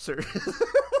cantaloupes or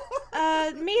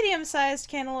Medium-sized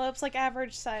cantaloupes, like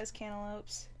average-sized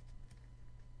cantaloupes.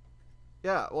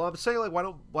 Yeah, well I'm saying like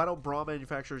why don't bra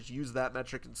manufacturers use that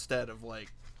metric instead of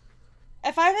like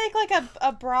If I make like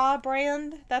a bra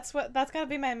brand, that's gotta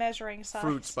be my measuring size.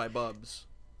 Fruits by Bubs.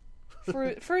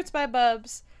 Fruits by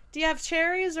Bubs. Do you have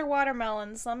cherries or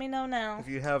watermelons? Let me know now. If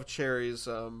you have cherries,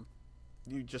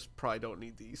 you just probably don't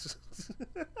need these.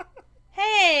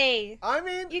 Hey! I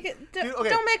mean, You can, dude, okay.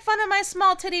 Don't make fun of my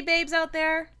small titty babes out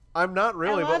there. I'm not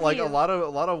really, I but love like you. a lot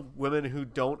of women who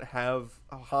don't have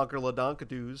honker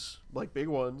ladonkadoos, like big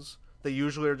ones, they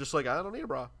usually are just like, I don't need a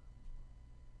bra.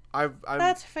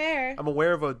 That's fair. I'm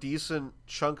aware of a decent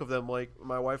chunk of them. Like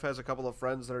my wife has a couple of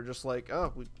friends that are just like,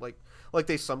 oh, we like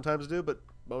they sometimes do, but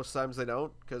most times they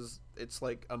don't because it's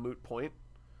like a moot point.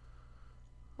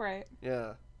 Right.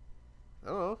 Yeah, I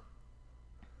don't know.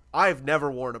 I've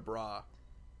never worn a bra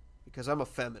because I'm a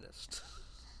feminist.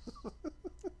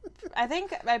 I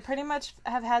think I pretty much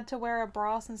have had to wear a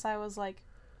bra since I was like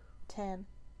 10.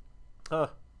 Huh.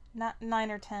 Not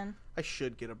 9 or 10. I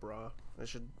should get a bra. I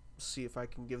should see if I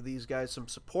can give these guys some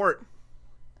support.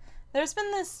 There's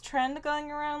been this trend going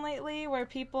around lately where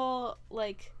people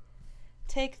like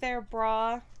take their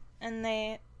bra and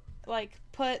they like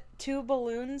put 2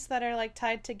 balloons that are like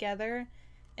tied together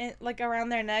and like around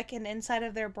their neck and inside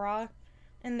of their bra,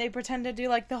 and they pretend to do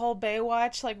like the whole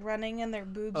Baywatch, like running and their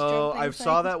boobs jumping. I thing.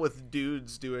 saw that with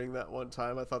dudes doing that one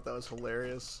time. I thought that was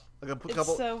hilarious. Like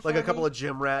so like a couple funny. of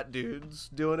gym rat dudes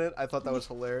doing it. I thought that was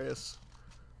hilarious.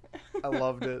 I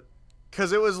loved it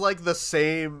because it was like the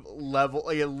same level.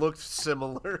 Like it looked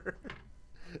similar.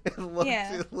 It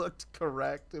looked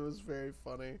correct. It was very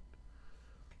funny.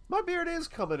 My beard is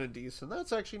coming in decent.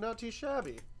 That's actually not too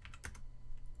shabby.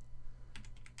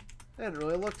 I hadn't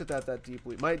really looked at that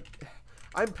deeply.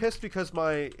 I'm pissed because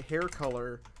my hair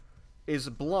color is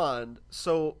blonde,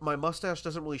 so my mustache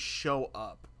doesn't really show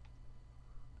up.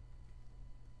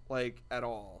 Like, at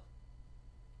all.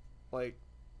 Like,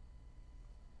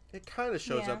 it kind of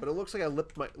shows up, but it looks like I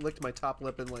licked my top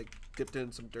lip and, like, dipped it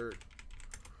in some dirt.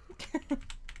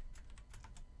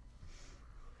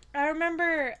 I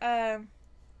remember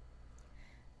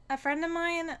a friend of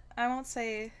mine, I won't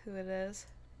say who it is,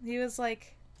 he was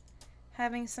like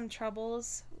having some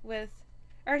troubles with,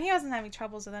 or he wasn't having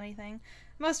troubles with anything.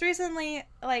 Most recently,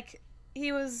 like,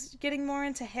 he was getting more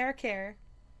into hair care.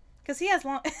 Because he has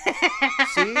long...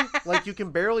 See? Like, you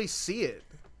can barely see it.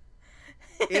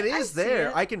 It is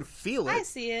there. I can feel it. I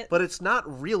see it. But it's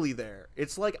not really there.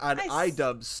 It's like an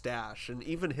iDub stash, and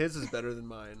even his is better than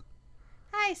mine.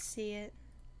 I see it.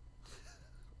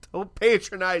 Don't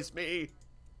patronize me.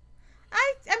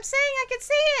 I'm saying I can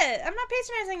see it. I'm not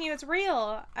patronizing you. It's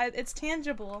real. It's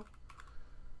tangible.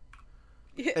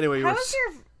 Anyway, how is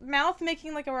your mouth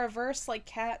making like a reverse like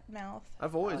cat mouth?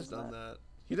 I've always done that.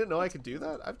 You didn't know I could do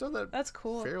that? I've done that. That's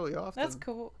cool. Fairly often. That's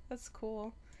cool. That's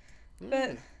cool. Yeah.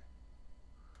 But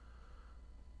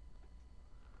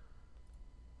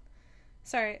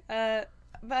sorry. A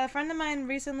friend of mine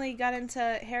recently got into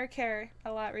hair care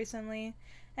a lot recently,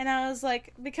 and I was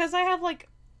like, because I have like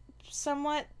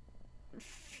somewhat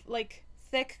like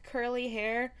thick curly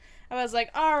hair, I was like,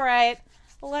 all right,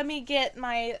 let me get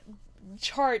my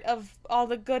chart of all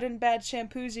the good and bad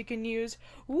shampoos you can use.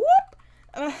 Whoop.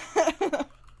 I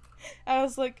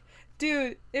was like,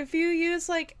 dude, if you use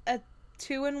like a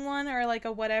 2-in-1 or like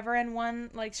a whatever in one,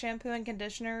 like shampoo and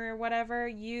conditioner or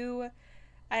whatever,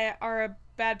 are a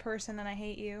bad person and I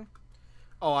hate you.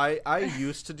 Oh, I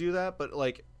used to do that, but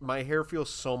like my hair feels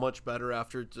so much better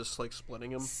after just like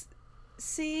splitting them.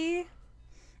 See?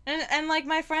 And like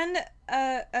my friend,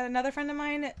 another friend of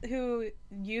mine who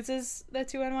uses the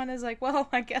 2-in-1 is like, well,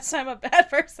 I guess I'm a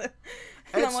bad person.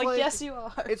 And I'm like, yes, you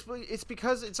are. It's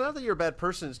because it's not that you're a bad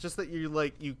person. It's just that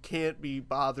you can't be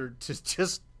bothered to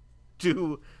just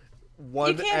do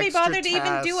one. You can't be bothered to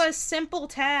even do a simple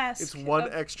task. It's one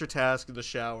extra task in the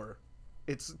shower.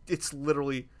 It's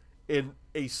literally in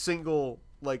a single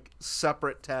like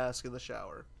separate task in the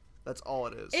shower. That's all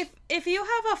it is. If you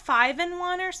have a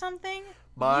 5-in-1 or something,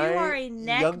 my you are a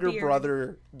younger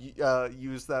brother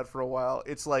used that for a while.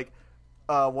 It's like,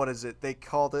 what is it? They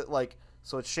called it like,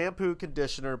 so it's shampoo,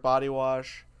 conditioner, body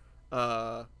wash.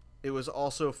 It was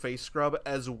also face scrub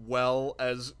as well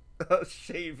as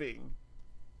shaving.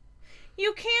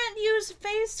 You can't use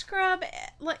face scrub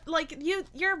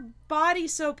your body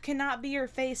soap cannot be your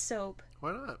face soap.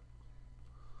 Why not?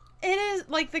 It is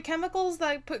like the chemicals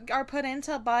that are put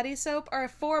into body soap are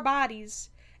for bodies,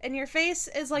 and your face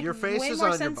is like your face way is more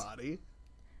on your body.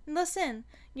 Listen,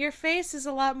 your face is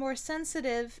a lot more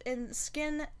sensitive in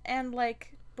skin and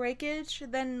like breakage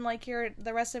than like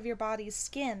the rest of your body's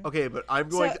skin. Okay, but I'm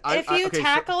going. So if you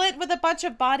tackle it with a bunch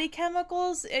of body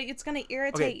chemicals, it's going to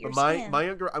irritate your skin. My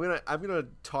younger, I'm gonna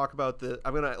talk about the.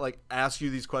 I'm gonna like ask you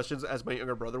these questions as my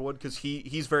younger brother would, because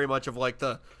he's very much of like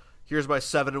the. Here's my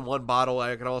 7-in-1 bottle.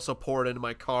 I can also pour it into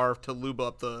my car to lube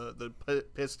up the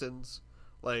pistons.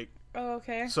 Like. Oh,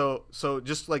 okay. So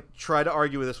just like try to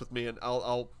argue with this with me, and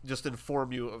I'll just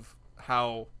inform you of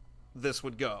how this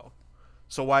would go.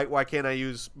 So why can't I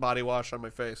use body wash on my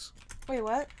face? Wait,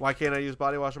 what? Why can't I use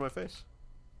body wash on my face?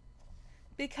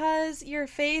 Because your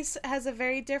face has a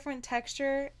very different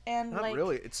texture and Not like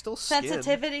really. It's still skin.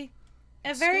 Sensitivity.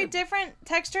 A very different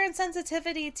texture and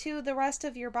sensitivity to the rest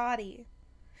of your body.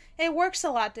 It works a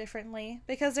lot differently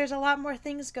because there's a lot more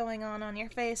things going on your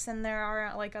face than there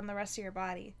are like on the rest of your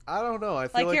body. I don't know. I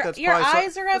feel like that's your probably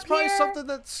eyes are up that's probably here, something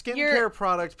that skincare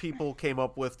product people came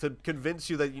up with to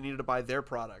convince you that you needed to buy their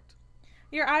product.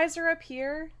 Your eyes are up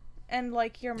here, and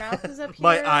like your mouth is up here.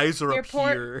 My eyes are up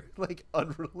here, like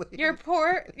unrelated. Your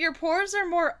pores are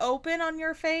more open on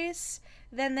your face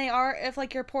than they are if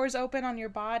like your pores open on your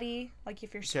body, like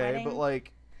if you're sweating. Okay, but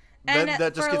like then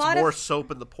that just gets more soap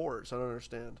in the pores. I don't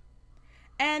understand.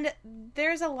 And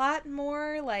there's a lot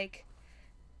more like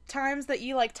times that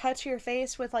you like touch your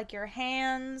face with like your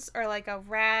hands or like a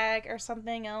rag or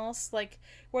something else, like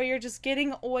where you're just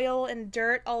getting oil and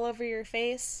dirt all over your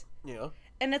face. Yeah.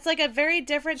 And it's like a very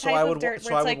different type of dirt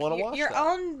where it's like your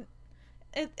own.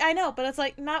 I know, but it's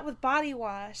like not with body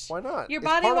wash. Why not? Your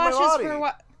body wash is for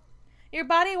what? Your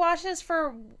body wash is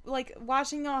for like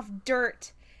washing off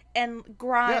dirt and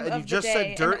grime. Yeah, and you just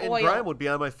said dirt and oil. grime would be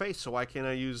on my face, so why can't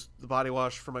I use the body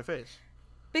wash for my face?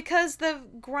 Because the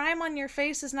grime on your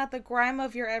face is not the grime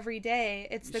of your everyday.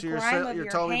 It's the grime of your hands. You're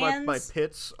telling me my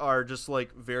pits are just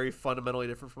like very fundamentally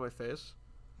different from my face?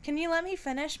 Can you let me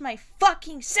finish my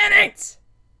fucking sentence?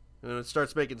 And it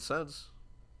starts making sense.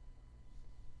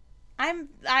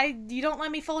 You don't let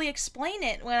me fully explain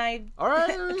it when I. All right,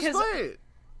 explain it.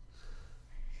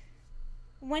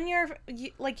 When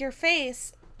like your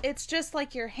face, it's just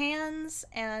like your hands,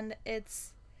 and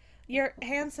it's your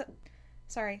hands.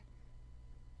 Sorry.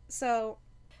 So,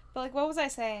 but like, what was I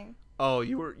saying? Oh,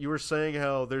 you were saying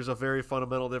how there's a very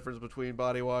fundamental difference between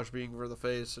body wash being for the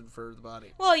face and for the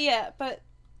body. Well, yeah, but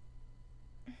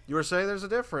You were saying there's a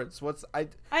difference. I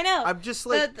know. I'm just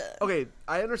like, okay,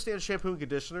 I understand shampoo and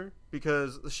conditioner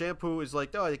because the shampoo is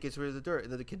like, oh, it gets rid of the dirt,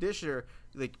 and then the conditioner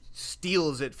like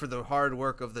steals it for the hard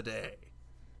work of the day.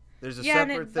 There's a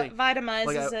separate thing.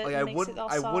 Vitamizes it. I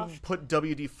wouldn't put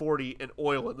WD-40 and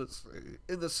oil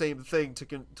in the same thing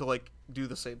to like do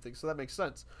the same thing. So that makes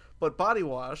sense. But body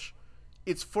wash,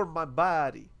 it's for my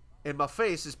body, and my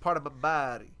face is part of my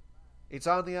body. It's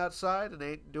on the outside and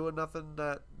ain't doing nothing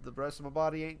that the rest of my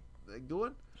body ain't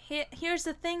doing. Here's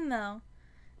the thing, though.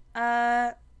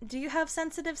 Do you have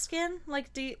sensitive skin?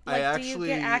 Like, do you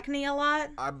get acne a lot?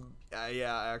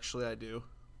 Yeah, actually, I do.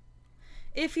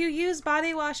 If you use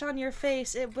body wash on your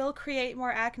face, it will create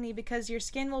more acne because your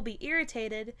skin will be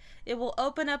irritated. It will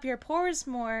open up your pores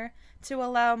more to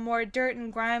allow more dirt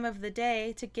and grime of the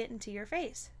day to get into your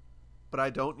face. But I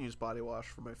don't use body wash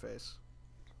for my face.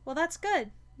 Well, that's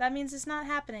good. That means it's not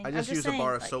happening. I just use a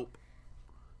bar of soap.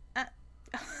 Uh,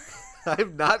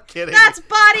 I'm not kidding. That's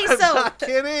body soap. I'm not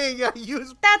kidding.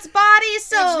 That's body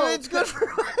soap. It's good for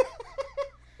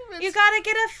You gotta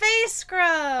get a face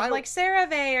scrub, like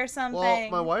CeraVe or something. Well,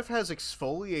 my wife has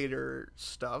exfoliator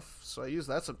stuff, so I use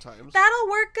that sometimes. That'll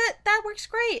work good. That works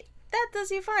great. That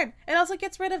does you fine. It also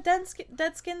gets rid of dead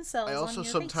skin cells. I also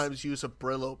sometimes use a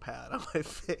Brillo pad on my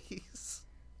face.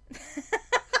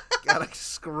 Gotta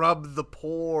scrub the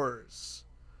pores.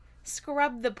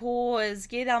 Scrub the pores.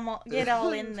 Get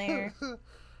all in there.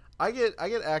 I get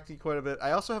acne quite a bit.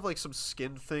 I also have like some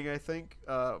skin thing. I think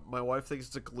my wife thinks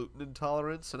it's a gluten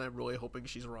intolerance, and I'm really hoping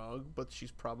she's wrong, but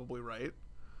she's probably right.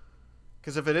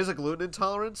 Because if it is a gluten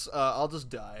intolerance, I'll just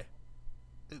die.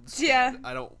 Instead. Yeah,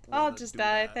 I don't. I'll just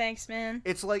die. That. Thanks, man.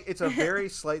 It's like it's a very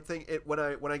slight thing. When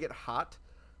I get hot,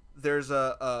 there's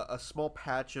a small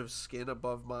patch of skin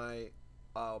above my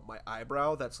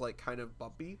eyebrow that's like kind of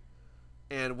bumpy.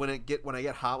 And when I get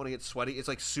hot, when I get sweaty, it's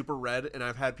like super red. And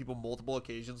I've had people multiple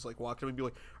occasions like walk to me and be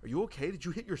like, "Are you okay? Did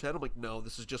you hit your head?" I'm like, "No,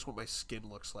 this is just what my skin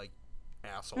looks like,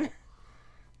 asshole."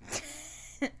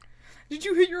 Did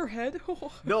you hit your head?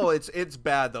 No, it's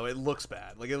bad though. It looks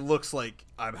bad. Like it looks like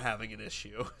I'm having an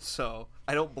issue. So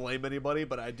I don't blame anybody,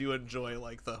 but I do enjoy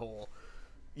like the whole,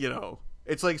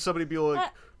 it's like somebody be like,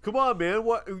 "Come on, man,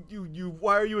 what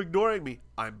why are you ignoring me?"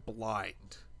 I'm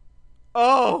blind.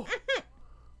 Oh.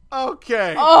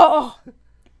 Okay. Oh.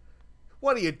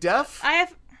 What are you, deaf?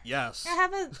 Yes. I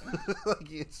have a.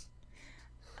 Like it's...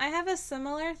 I have a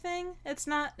similar thing. It's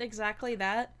not exactly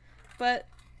that, but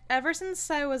ever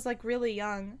since I was like really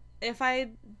young, if I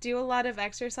do a lot of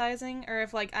exercising or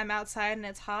if like I'm outside and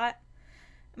it's hot,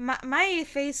 my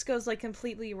face goes like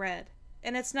completely red,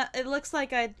 and it's not. It looks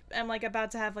like I'm like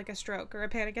about to have like a stroke or a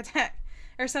panic attack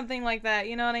or something like that.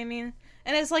 You know what I mean?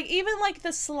 And it's like even like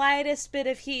the slightest bit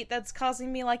of heat that's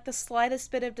causing me like the slightest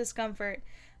bit of discomfort,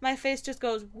 my face just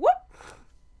goes whoop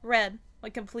red,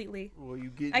 like completely. Well,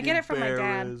 I get it from my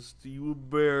dad. You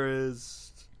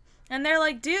embarrassed. And they're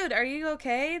like, "Dude, are you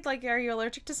okay? Like, are you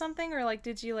allergic to something, or like,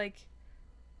 did you like,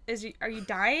 are you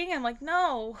dying?" I'm like,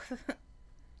 "No."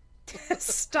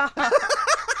 Stop.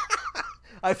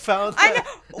 I found that. I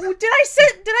know. Did I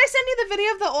send you the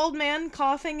video of the old man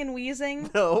coughing and wheezing?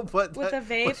 No, but with a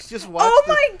vape. Let's just watch. Oh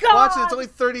my god! Watch it. It's only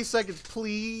 30 seconds,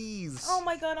 please. Oh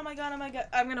my god! Oh my god! Oh my god!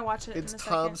 I'm gonna watch it. It's in a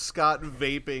Tom second. Scott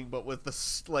vaping, but with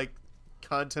the like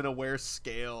content-aware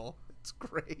scale. It's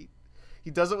great.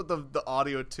 He does it with the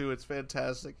audio too. It's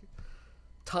fantastic.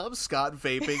 Tom Scott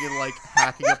vaping and like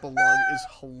hacking up a lung is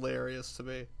hilarious to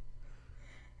me.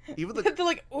 Even the they're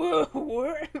like, ooh.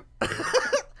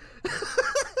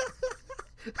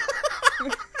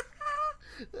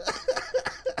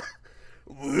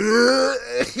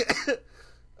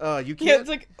 You can't. Yeah, it's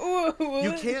like, ooh.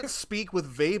 You can't speak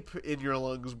with vape in your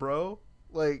lungs, bro.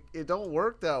 Like it don't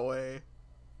work that way.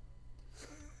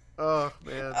 Oh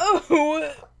man.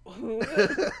 Oh.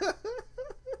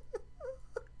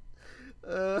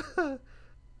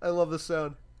 I love the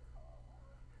sound.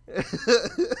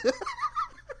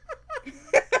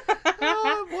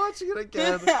 Oh, I'm watching it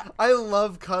again. I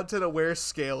love content-aware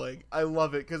scaling. I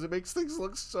love it because it makes things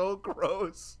look so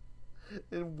gross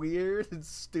and weird and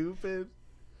stupid.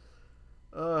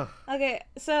 Okay,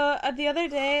 so the other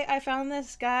day I found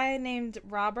this guy named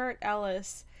Robert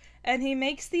Ellis, and he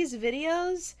makes these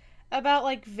videos about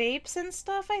like vapes and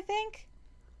stuff, I think.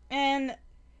 And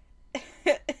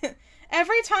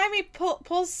every time he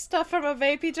pulls stuff from a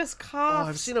vape, he just coughs. Oh,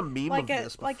 I've seen a meme like of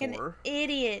this before. Like an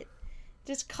idiot.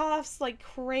 Just coughs like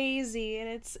crazy, and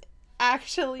it's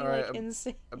actually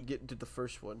insane. I'm getting to the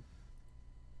first one.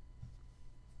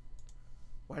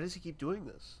 Why does he keep doing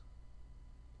this?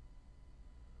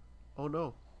 Oh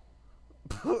no.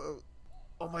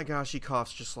 Oh my gosh, he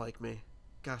coughs just like me.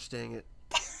 Gosh dang it.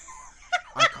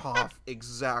 cough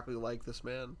exactly like this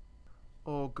man.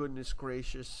 Oh, goodness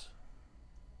gracious.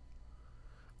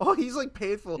 Oh, he's like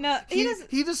painful. No, he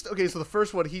just okay. So the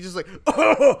first one, he just like,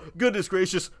 oh, goodness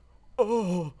gracious,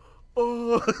 oh,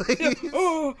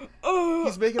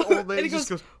 he's making old man. And He just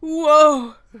goes,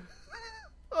 whoa.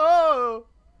 oh.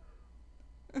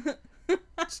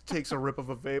 Just takes a rip of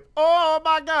a vape. Oh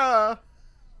my god.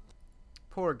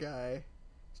 Poor guy.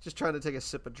 He's just trying to take a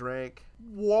sip of drink.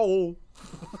 Whoa.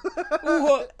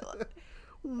 Whoa.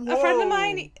 Whoa. A friend of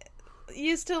mine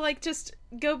used to like just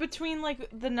go between like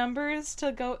the numbers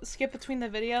to go skip between the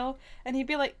video, and he'd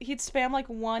spam like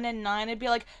 1 and 9. It'd be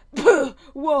like, whoa,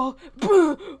 whoa,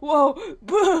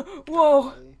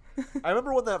 whoa. I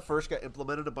remember when that first got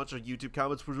implemented, a bunch of YouTube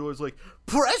comments were always like,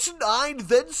 press 9,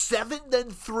 then 7, then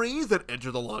 3, then enter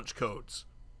the launch codes.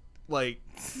 Like,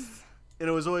 and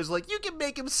it was always like, you can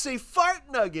make him say fart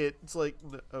nugget. It's like,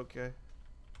 okay.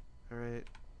 Alright.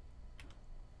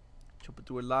 Jumping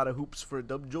through a lot of hoops for a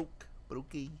dumb joke, but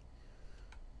okay.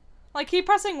 Like, keep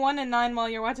pressing 1 and 9 while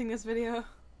you're watching this video.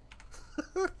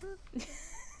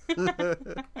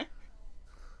 That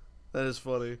is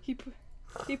funny.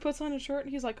 He puts on a shirt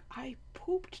and he's like, I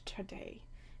pooped today.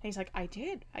 And he's like, I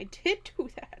did do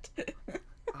that.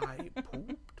 I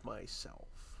pooped myself.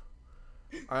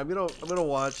 I'm gonna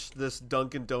watch this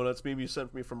Dunkin' Donuts meme you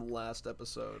sent me from last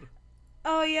episode.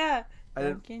 Oh yeah, I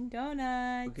didn't... Dunkin'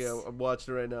 Donuts. Okay, I'm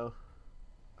watching it right now.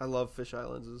 I love fisheye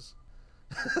lenses.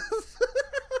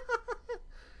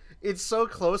 It's so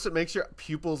close, it makes your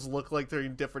pupils look like they're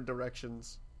in different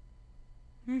directions.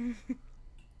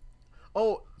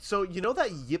 Oh, so you know that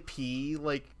yippee,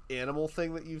 like, animal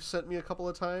thing that you've sent me a couple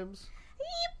of times?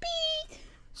 Yippee!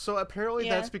 So apparently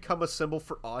Yeah. that's become a symbol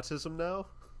for autism now.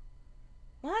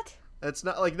 What? It's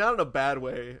not, like, not in a bad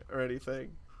way or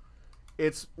anything.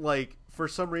 It's, like, for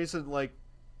some reason, like,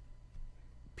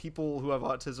 people who have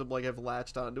autism, like, have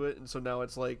latched onto it, and so now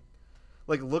it's, like,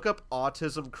 look up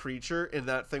autism creature, and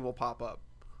that thing will pop up.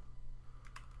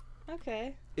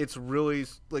 Okay. It's really,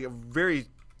 like, a very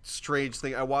strange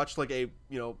thing. I watched, like, a,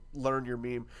 learn your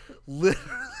meme. Literally,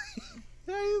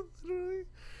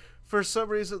 for some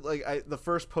reason, like, the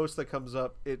first post that comes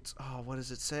up, it's, oh, what is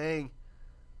it saying?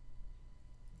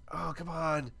 Oh, come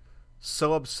on.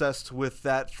 So obsessed with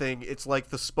that thing. It's like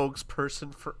the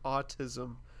spokesperson for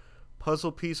autism.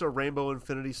 Puzzle piece or rainbow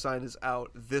infinity sign is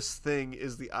out. This thing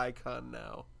is the icon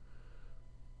now.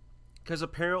 Because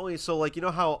apparently, so, like, you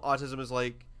know how autism is,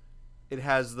 like, it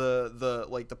has the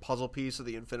like, the puzzle piece of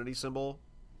the infinity symbol?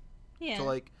 Yeah. To,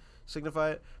 like,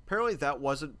 signify it? Apparently that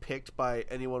wasn't picked by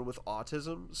anyone with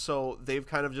autism, so they've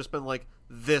kind of just been like,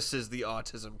 this is the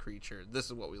autism creature. This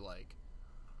is what we like.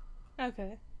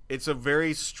 Okay. It's a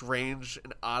very strange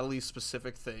and oddly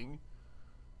specific thing.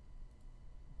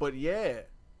 But yeah.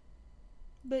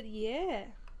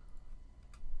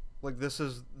 Like,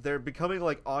 they're becoming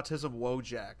like autism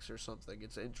wojacks or something.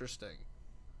 It's interesting.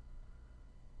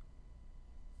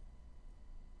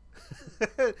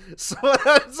 So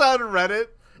it's on Reddit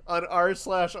on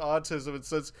r/autism. It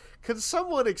says, can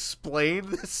someone explain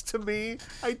this to me?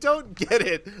 I don't get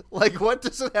it. Like, what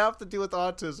does it have to do with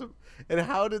autism? And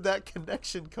how did that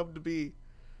connection come to be?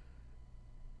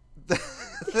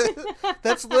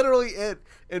 That's literally it.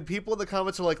 And people in the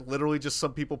comments are like, literally just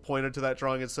some people pointed to that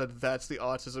drawing and said, that's the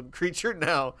autism creature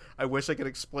now. I wish I could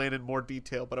explain in more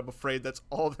detail, but I'm afraid that's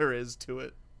all there is to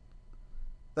it.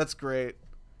 That's great.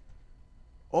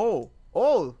 Oh!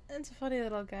 That's a funny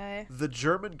little guy. The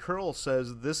German Curl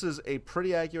says, this is a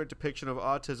pretty accurate depiction of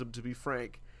autism, to be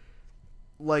frank.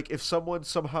 Like, if someone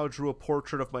somehow drew a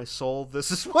portrait of my soul, this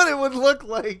is what it would look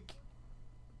like.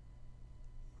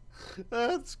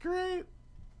 That's great.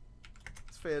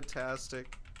 It's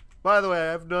fantastic. By the way,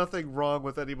 I have nothing wrong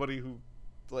with anybody who,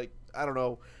 like, I don't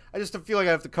know. I just feel like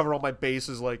I have to cover all my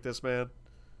bases like this, man.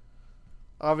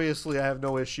 Obviously, I have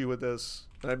no issue with this.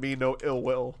 And I mean no ill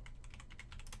will.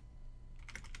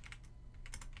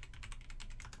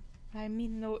 I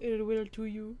mean no ill will to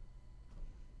you.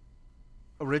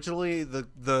 Originally,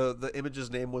 the image's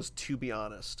name was To Be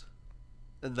Honest.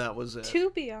 And that was it. To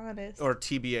be honest. Or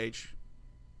TBH.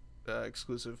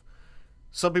 Exclusive.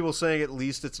 Some people saying at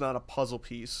least it's not a puzzle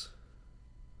piece.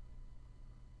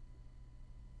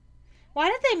 Why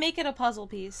did they make it a puzzle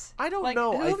piece? I don't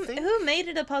know. Who made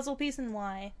it a puzzle piece and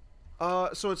why?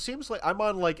 So it seems like I'm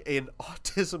on like an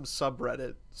autism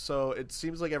subreddit. So it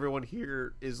seems like everyone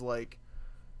here is like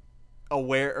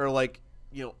aware or like,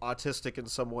 autistic in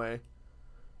some way.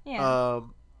 Yeah.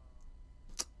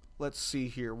 Let's see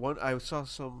here. I saw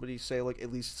somebody say like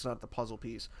at least it's not the puzzle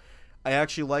piece. I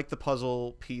actually like the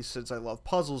puzzle piece since I love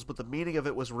puzzles, but the meaning of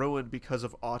it was ruined because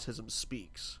of Autism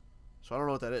Speaks. So I don't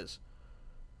know what that is.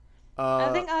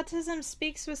 I think Autism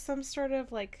Speaks was some sort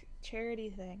of like charity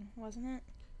thing, wasn't it?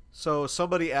 So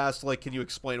somebody asked, like, can you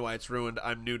explain why it's ruined?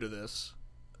 I'm new to this.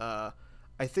 I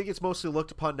think it's mostly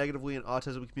looked upon negatively in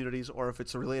autism communities, or if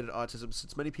it's related to autism,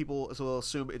 since many people will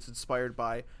assume it's inspired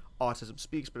by Autism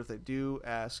Speaks. But if they do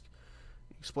ask,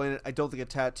 explain it. I don't think a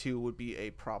tattoo would be a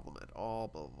problem at all.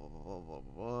 Blah, blah, blah,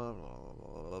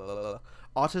 blah, blah.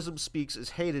 Autism Speaks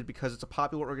is hated because it's a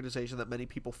popular organization that many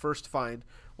people first find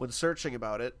when searching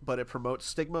about it, but it promotes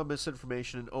stigma,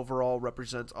 misinformation, and overall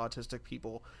represents autistic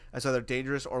people as either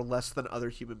dangerous or less than other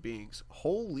human beings.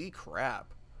 Holy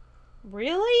crap.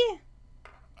 Really?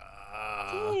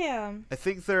 Damn. I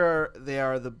think they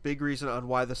are the big reason on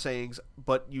why the sayings,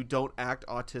 but you don't act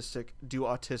autistic, do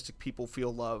autistic people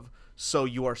feel love, so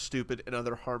you are stupid, and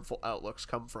other harmful outlooks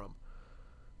come from.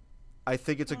 I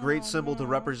think it's a great symbol to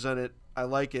represent it. I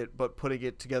like it, but putting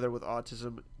it together with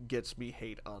autism gets me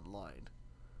hate online.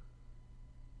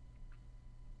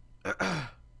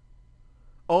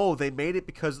 Oh, they made it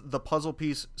because the puzzle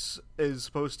piece is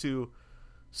supposed to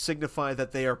signify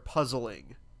that they are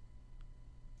puzzling.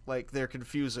 Like, they're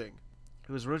confusing. It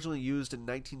was originally used in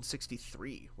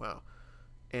 1963. Wow.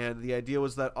 And the idea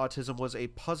was that autism was a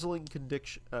puzzling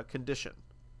condition.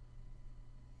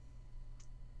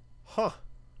 Huh.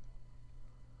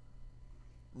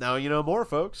 Now you know more,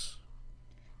 folks.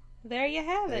 There you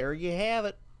have it. There you have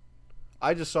it.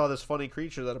 I just saw this funny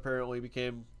creature that apparently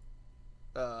became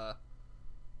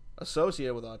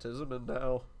associated with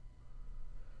autism,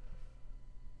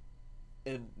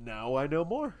 and now I know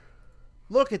more.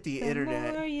 Look at the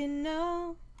internet. The more you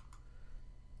know.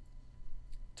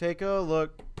 Take a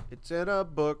look. It's in a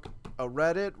book. A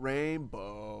Reddit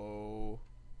rainbow.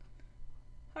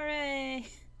 Hooray.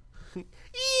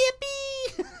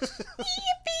 Yippee!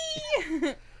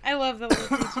 Yippee! I love the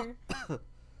little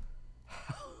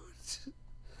teacher.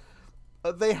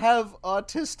 They have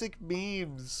autistic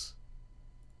memes.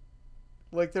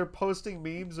 Like, they're posting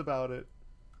memes about it.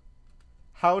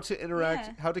 How to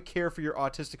interact, how to care for your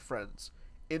autistic friends.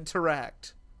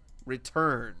 Interact.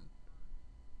 Return.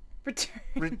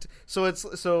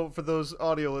 So for those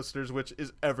audio listeners, which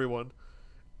is everyone,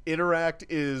 interact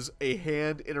is a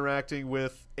hand interacting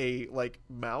with a, like,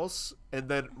 mouse, and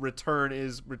then return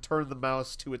is return the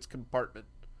mouse to its compartment.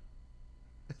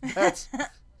 That's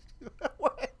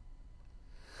what?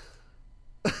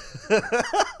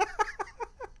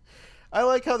 I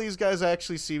like how these guys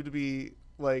actually seem to be,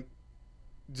 like,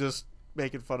 just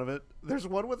making fun of it. There's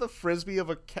one with a frisbee of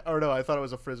a or no, I thought it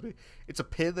was a frisbee. It's a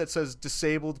pin that says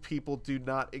disabled people do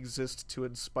not exist to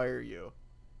inspire you.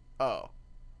 Oh.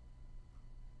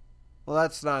 Well,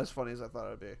 that's not as funny as I thought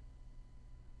it would be.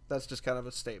 That's just kind of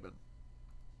a statement.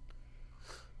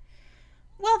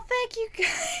 Well, thank you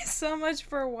guys so much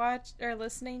for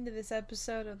listening to this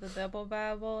episode of the Double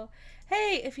Babble.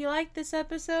 Hey, if you like this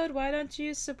episode, why don't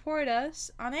you support us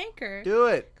on Anchor? Do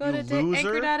it. Go to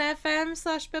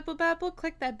anchor.fm/BibbleBabble,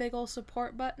 click that big ol'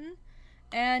 support button,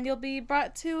 and you'll be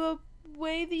brought to a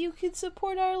way that you can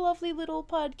support our lovely little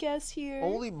podcast here.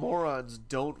 Only morons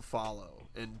don't follow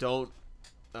and don't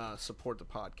support the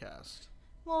podcast.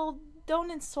 Well, don't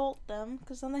insult them,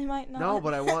 because then they might not. No,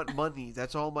 but I want money.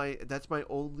 That's my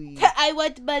only... I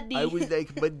want money. I would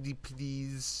like money,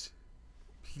 please.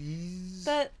 Please.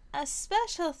 But a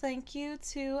special thank you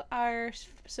to our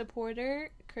supporter,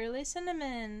 Curly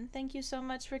Cinnamon. Thank you so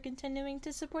much for continuing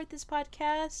to support this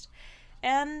podcast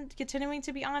and continuing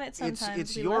to be on it sometimes.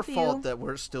 It's your fault that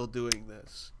we're still doing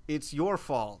this. It's your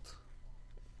fault.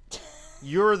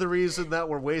 You're the reason that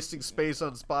we're wasting space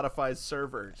on Spotify's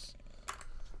servers.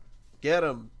 Get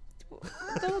him.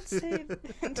 Don't say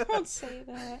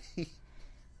that.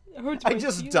 I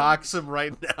just dox him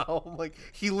right now. I'm like,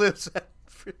 he lives at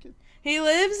freaking... He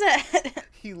lives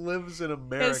in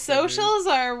America. His socials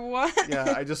are what?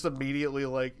 Yeah, I just immediately,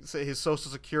 like, say his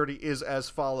social security is as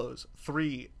follows: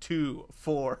 3, 2,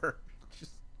 4.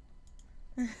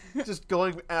 Just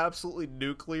going absolutely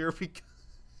nuclear because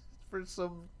for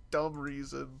some dumb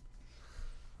reason.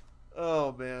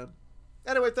 Oh man.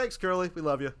 Anyway, thanks, Curly. We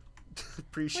love you.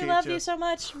 Appreciate you. We love you so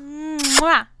much.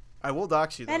 Mwah. I will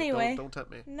dox you, though. Anyway. Don't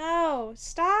tempt me. No,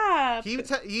 stop. He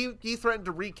threatened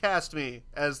to recast me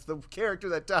as the character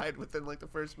that died within, like, the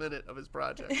first minute of his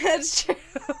project. That's true.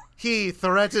 He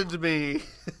threatened me.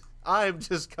 I'm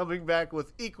just coming back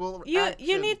with equal action.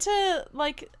 You need to,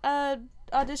 like,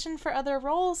 audition for other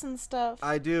roles and stuff.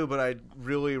 I do, but I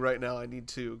really, right now, I need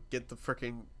to get the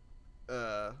frickin'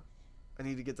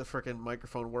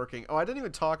 microphone working. Oh, I didn't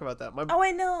even talk about that.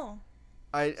 I know.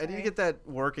 I need to get that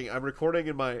working. I'm recording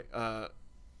in my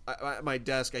my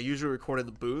desk. I usually record in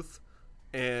the booth,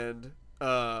 and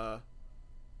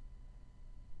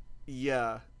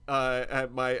Yeah.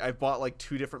 I bought like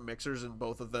 2 different mixers and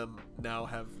both of them now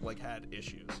have like had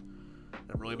issues.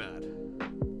 I'm really mad.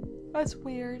 That's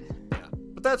weird. Yeah.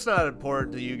 But that's not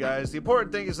important to you guys. The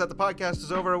important thing is that the podcast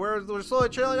is over. We're slowly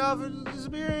trailing off and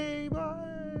disappearing.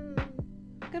 Bye.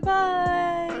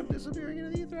 Goodbye. I'm disappearing into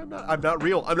the ether. I'm not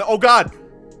real. Oh God.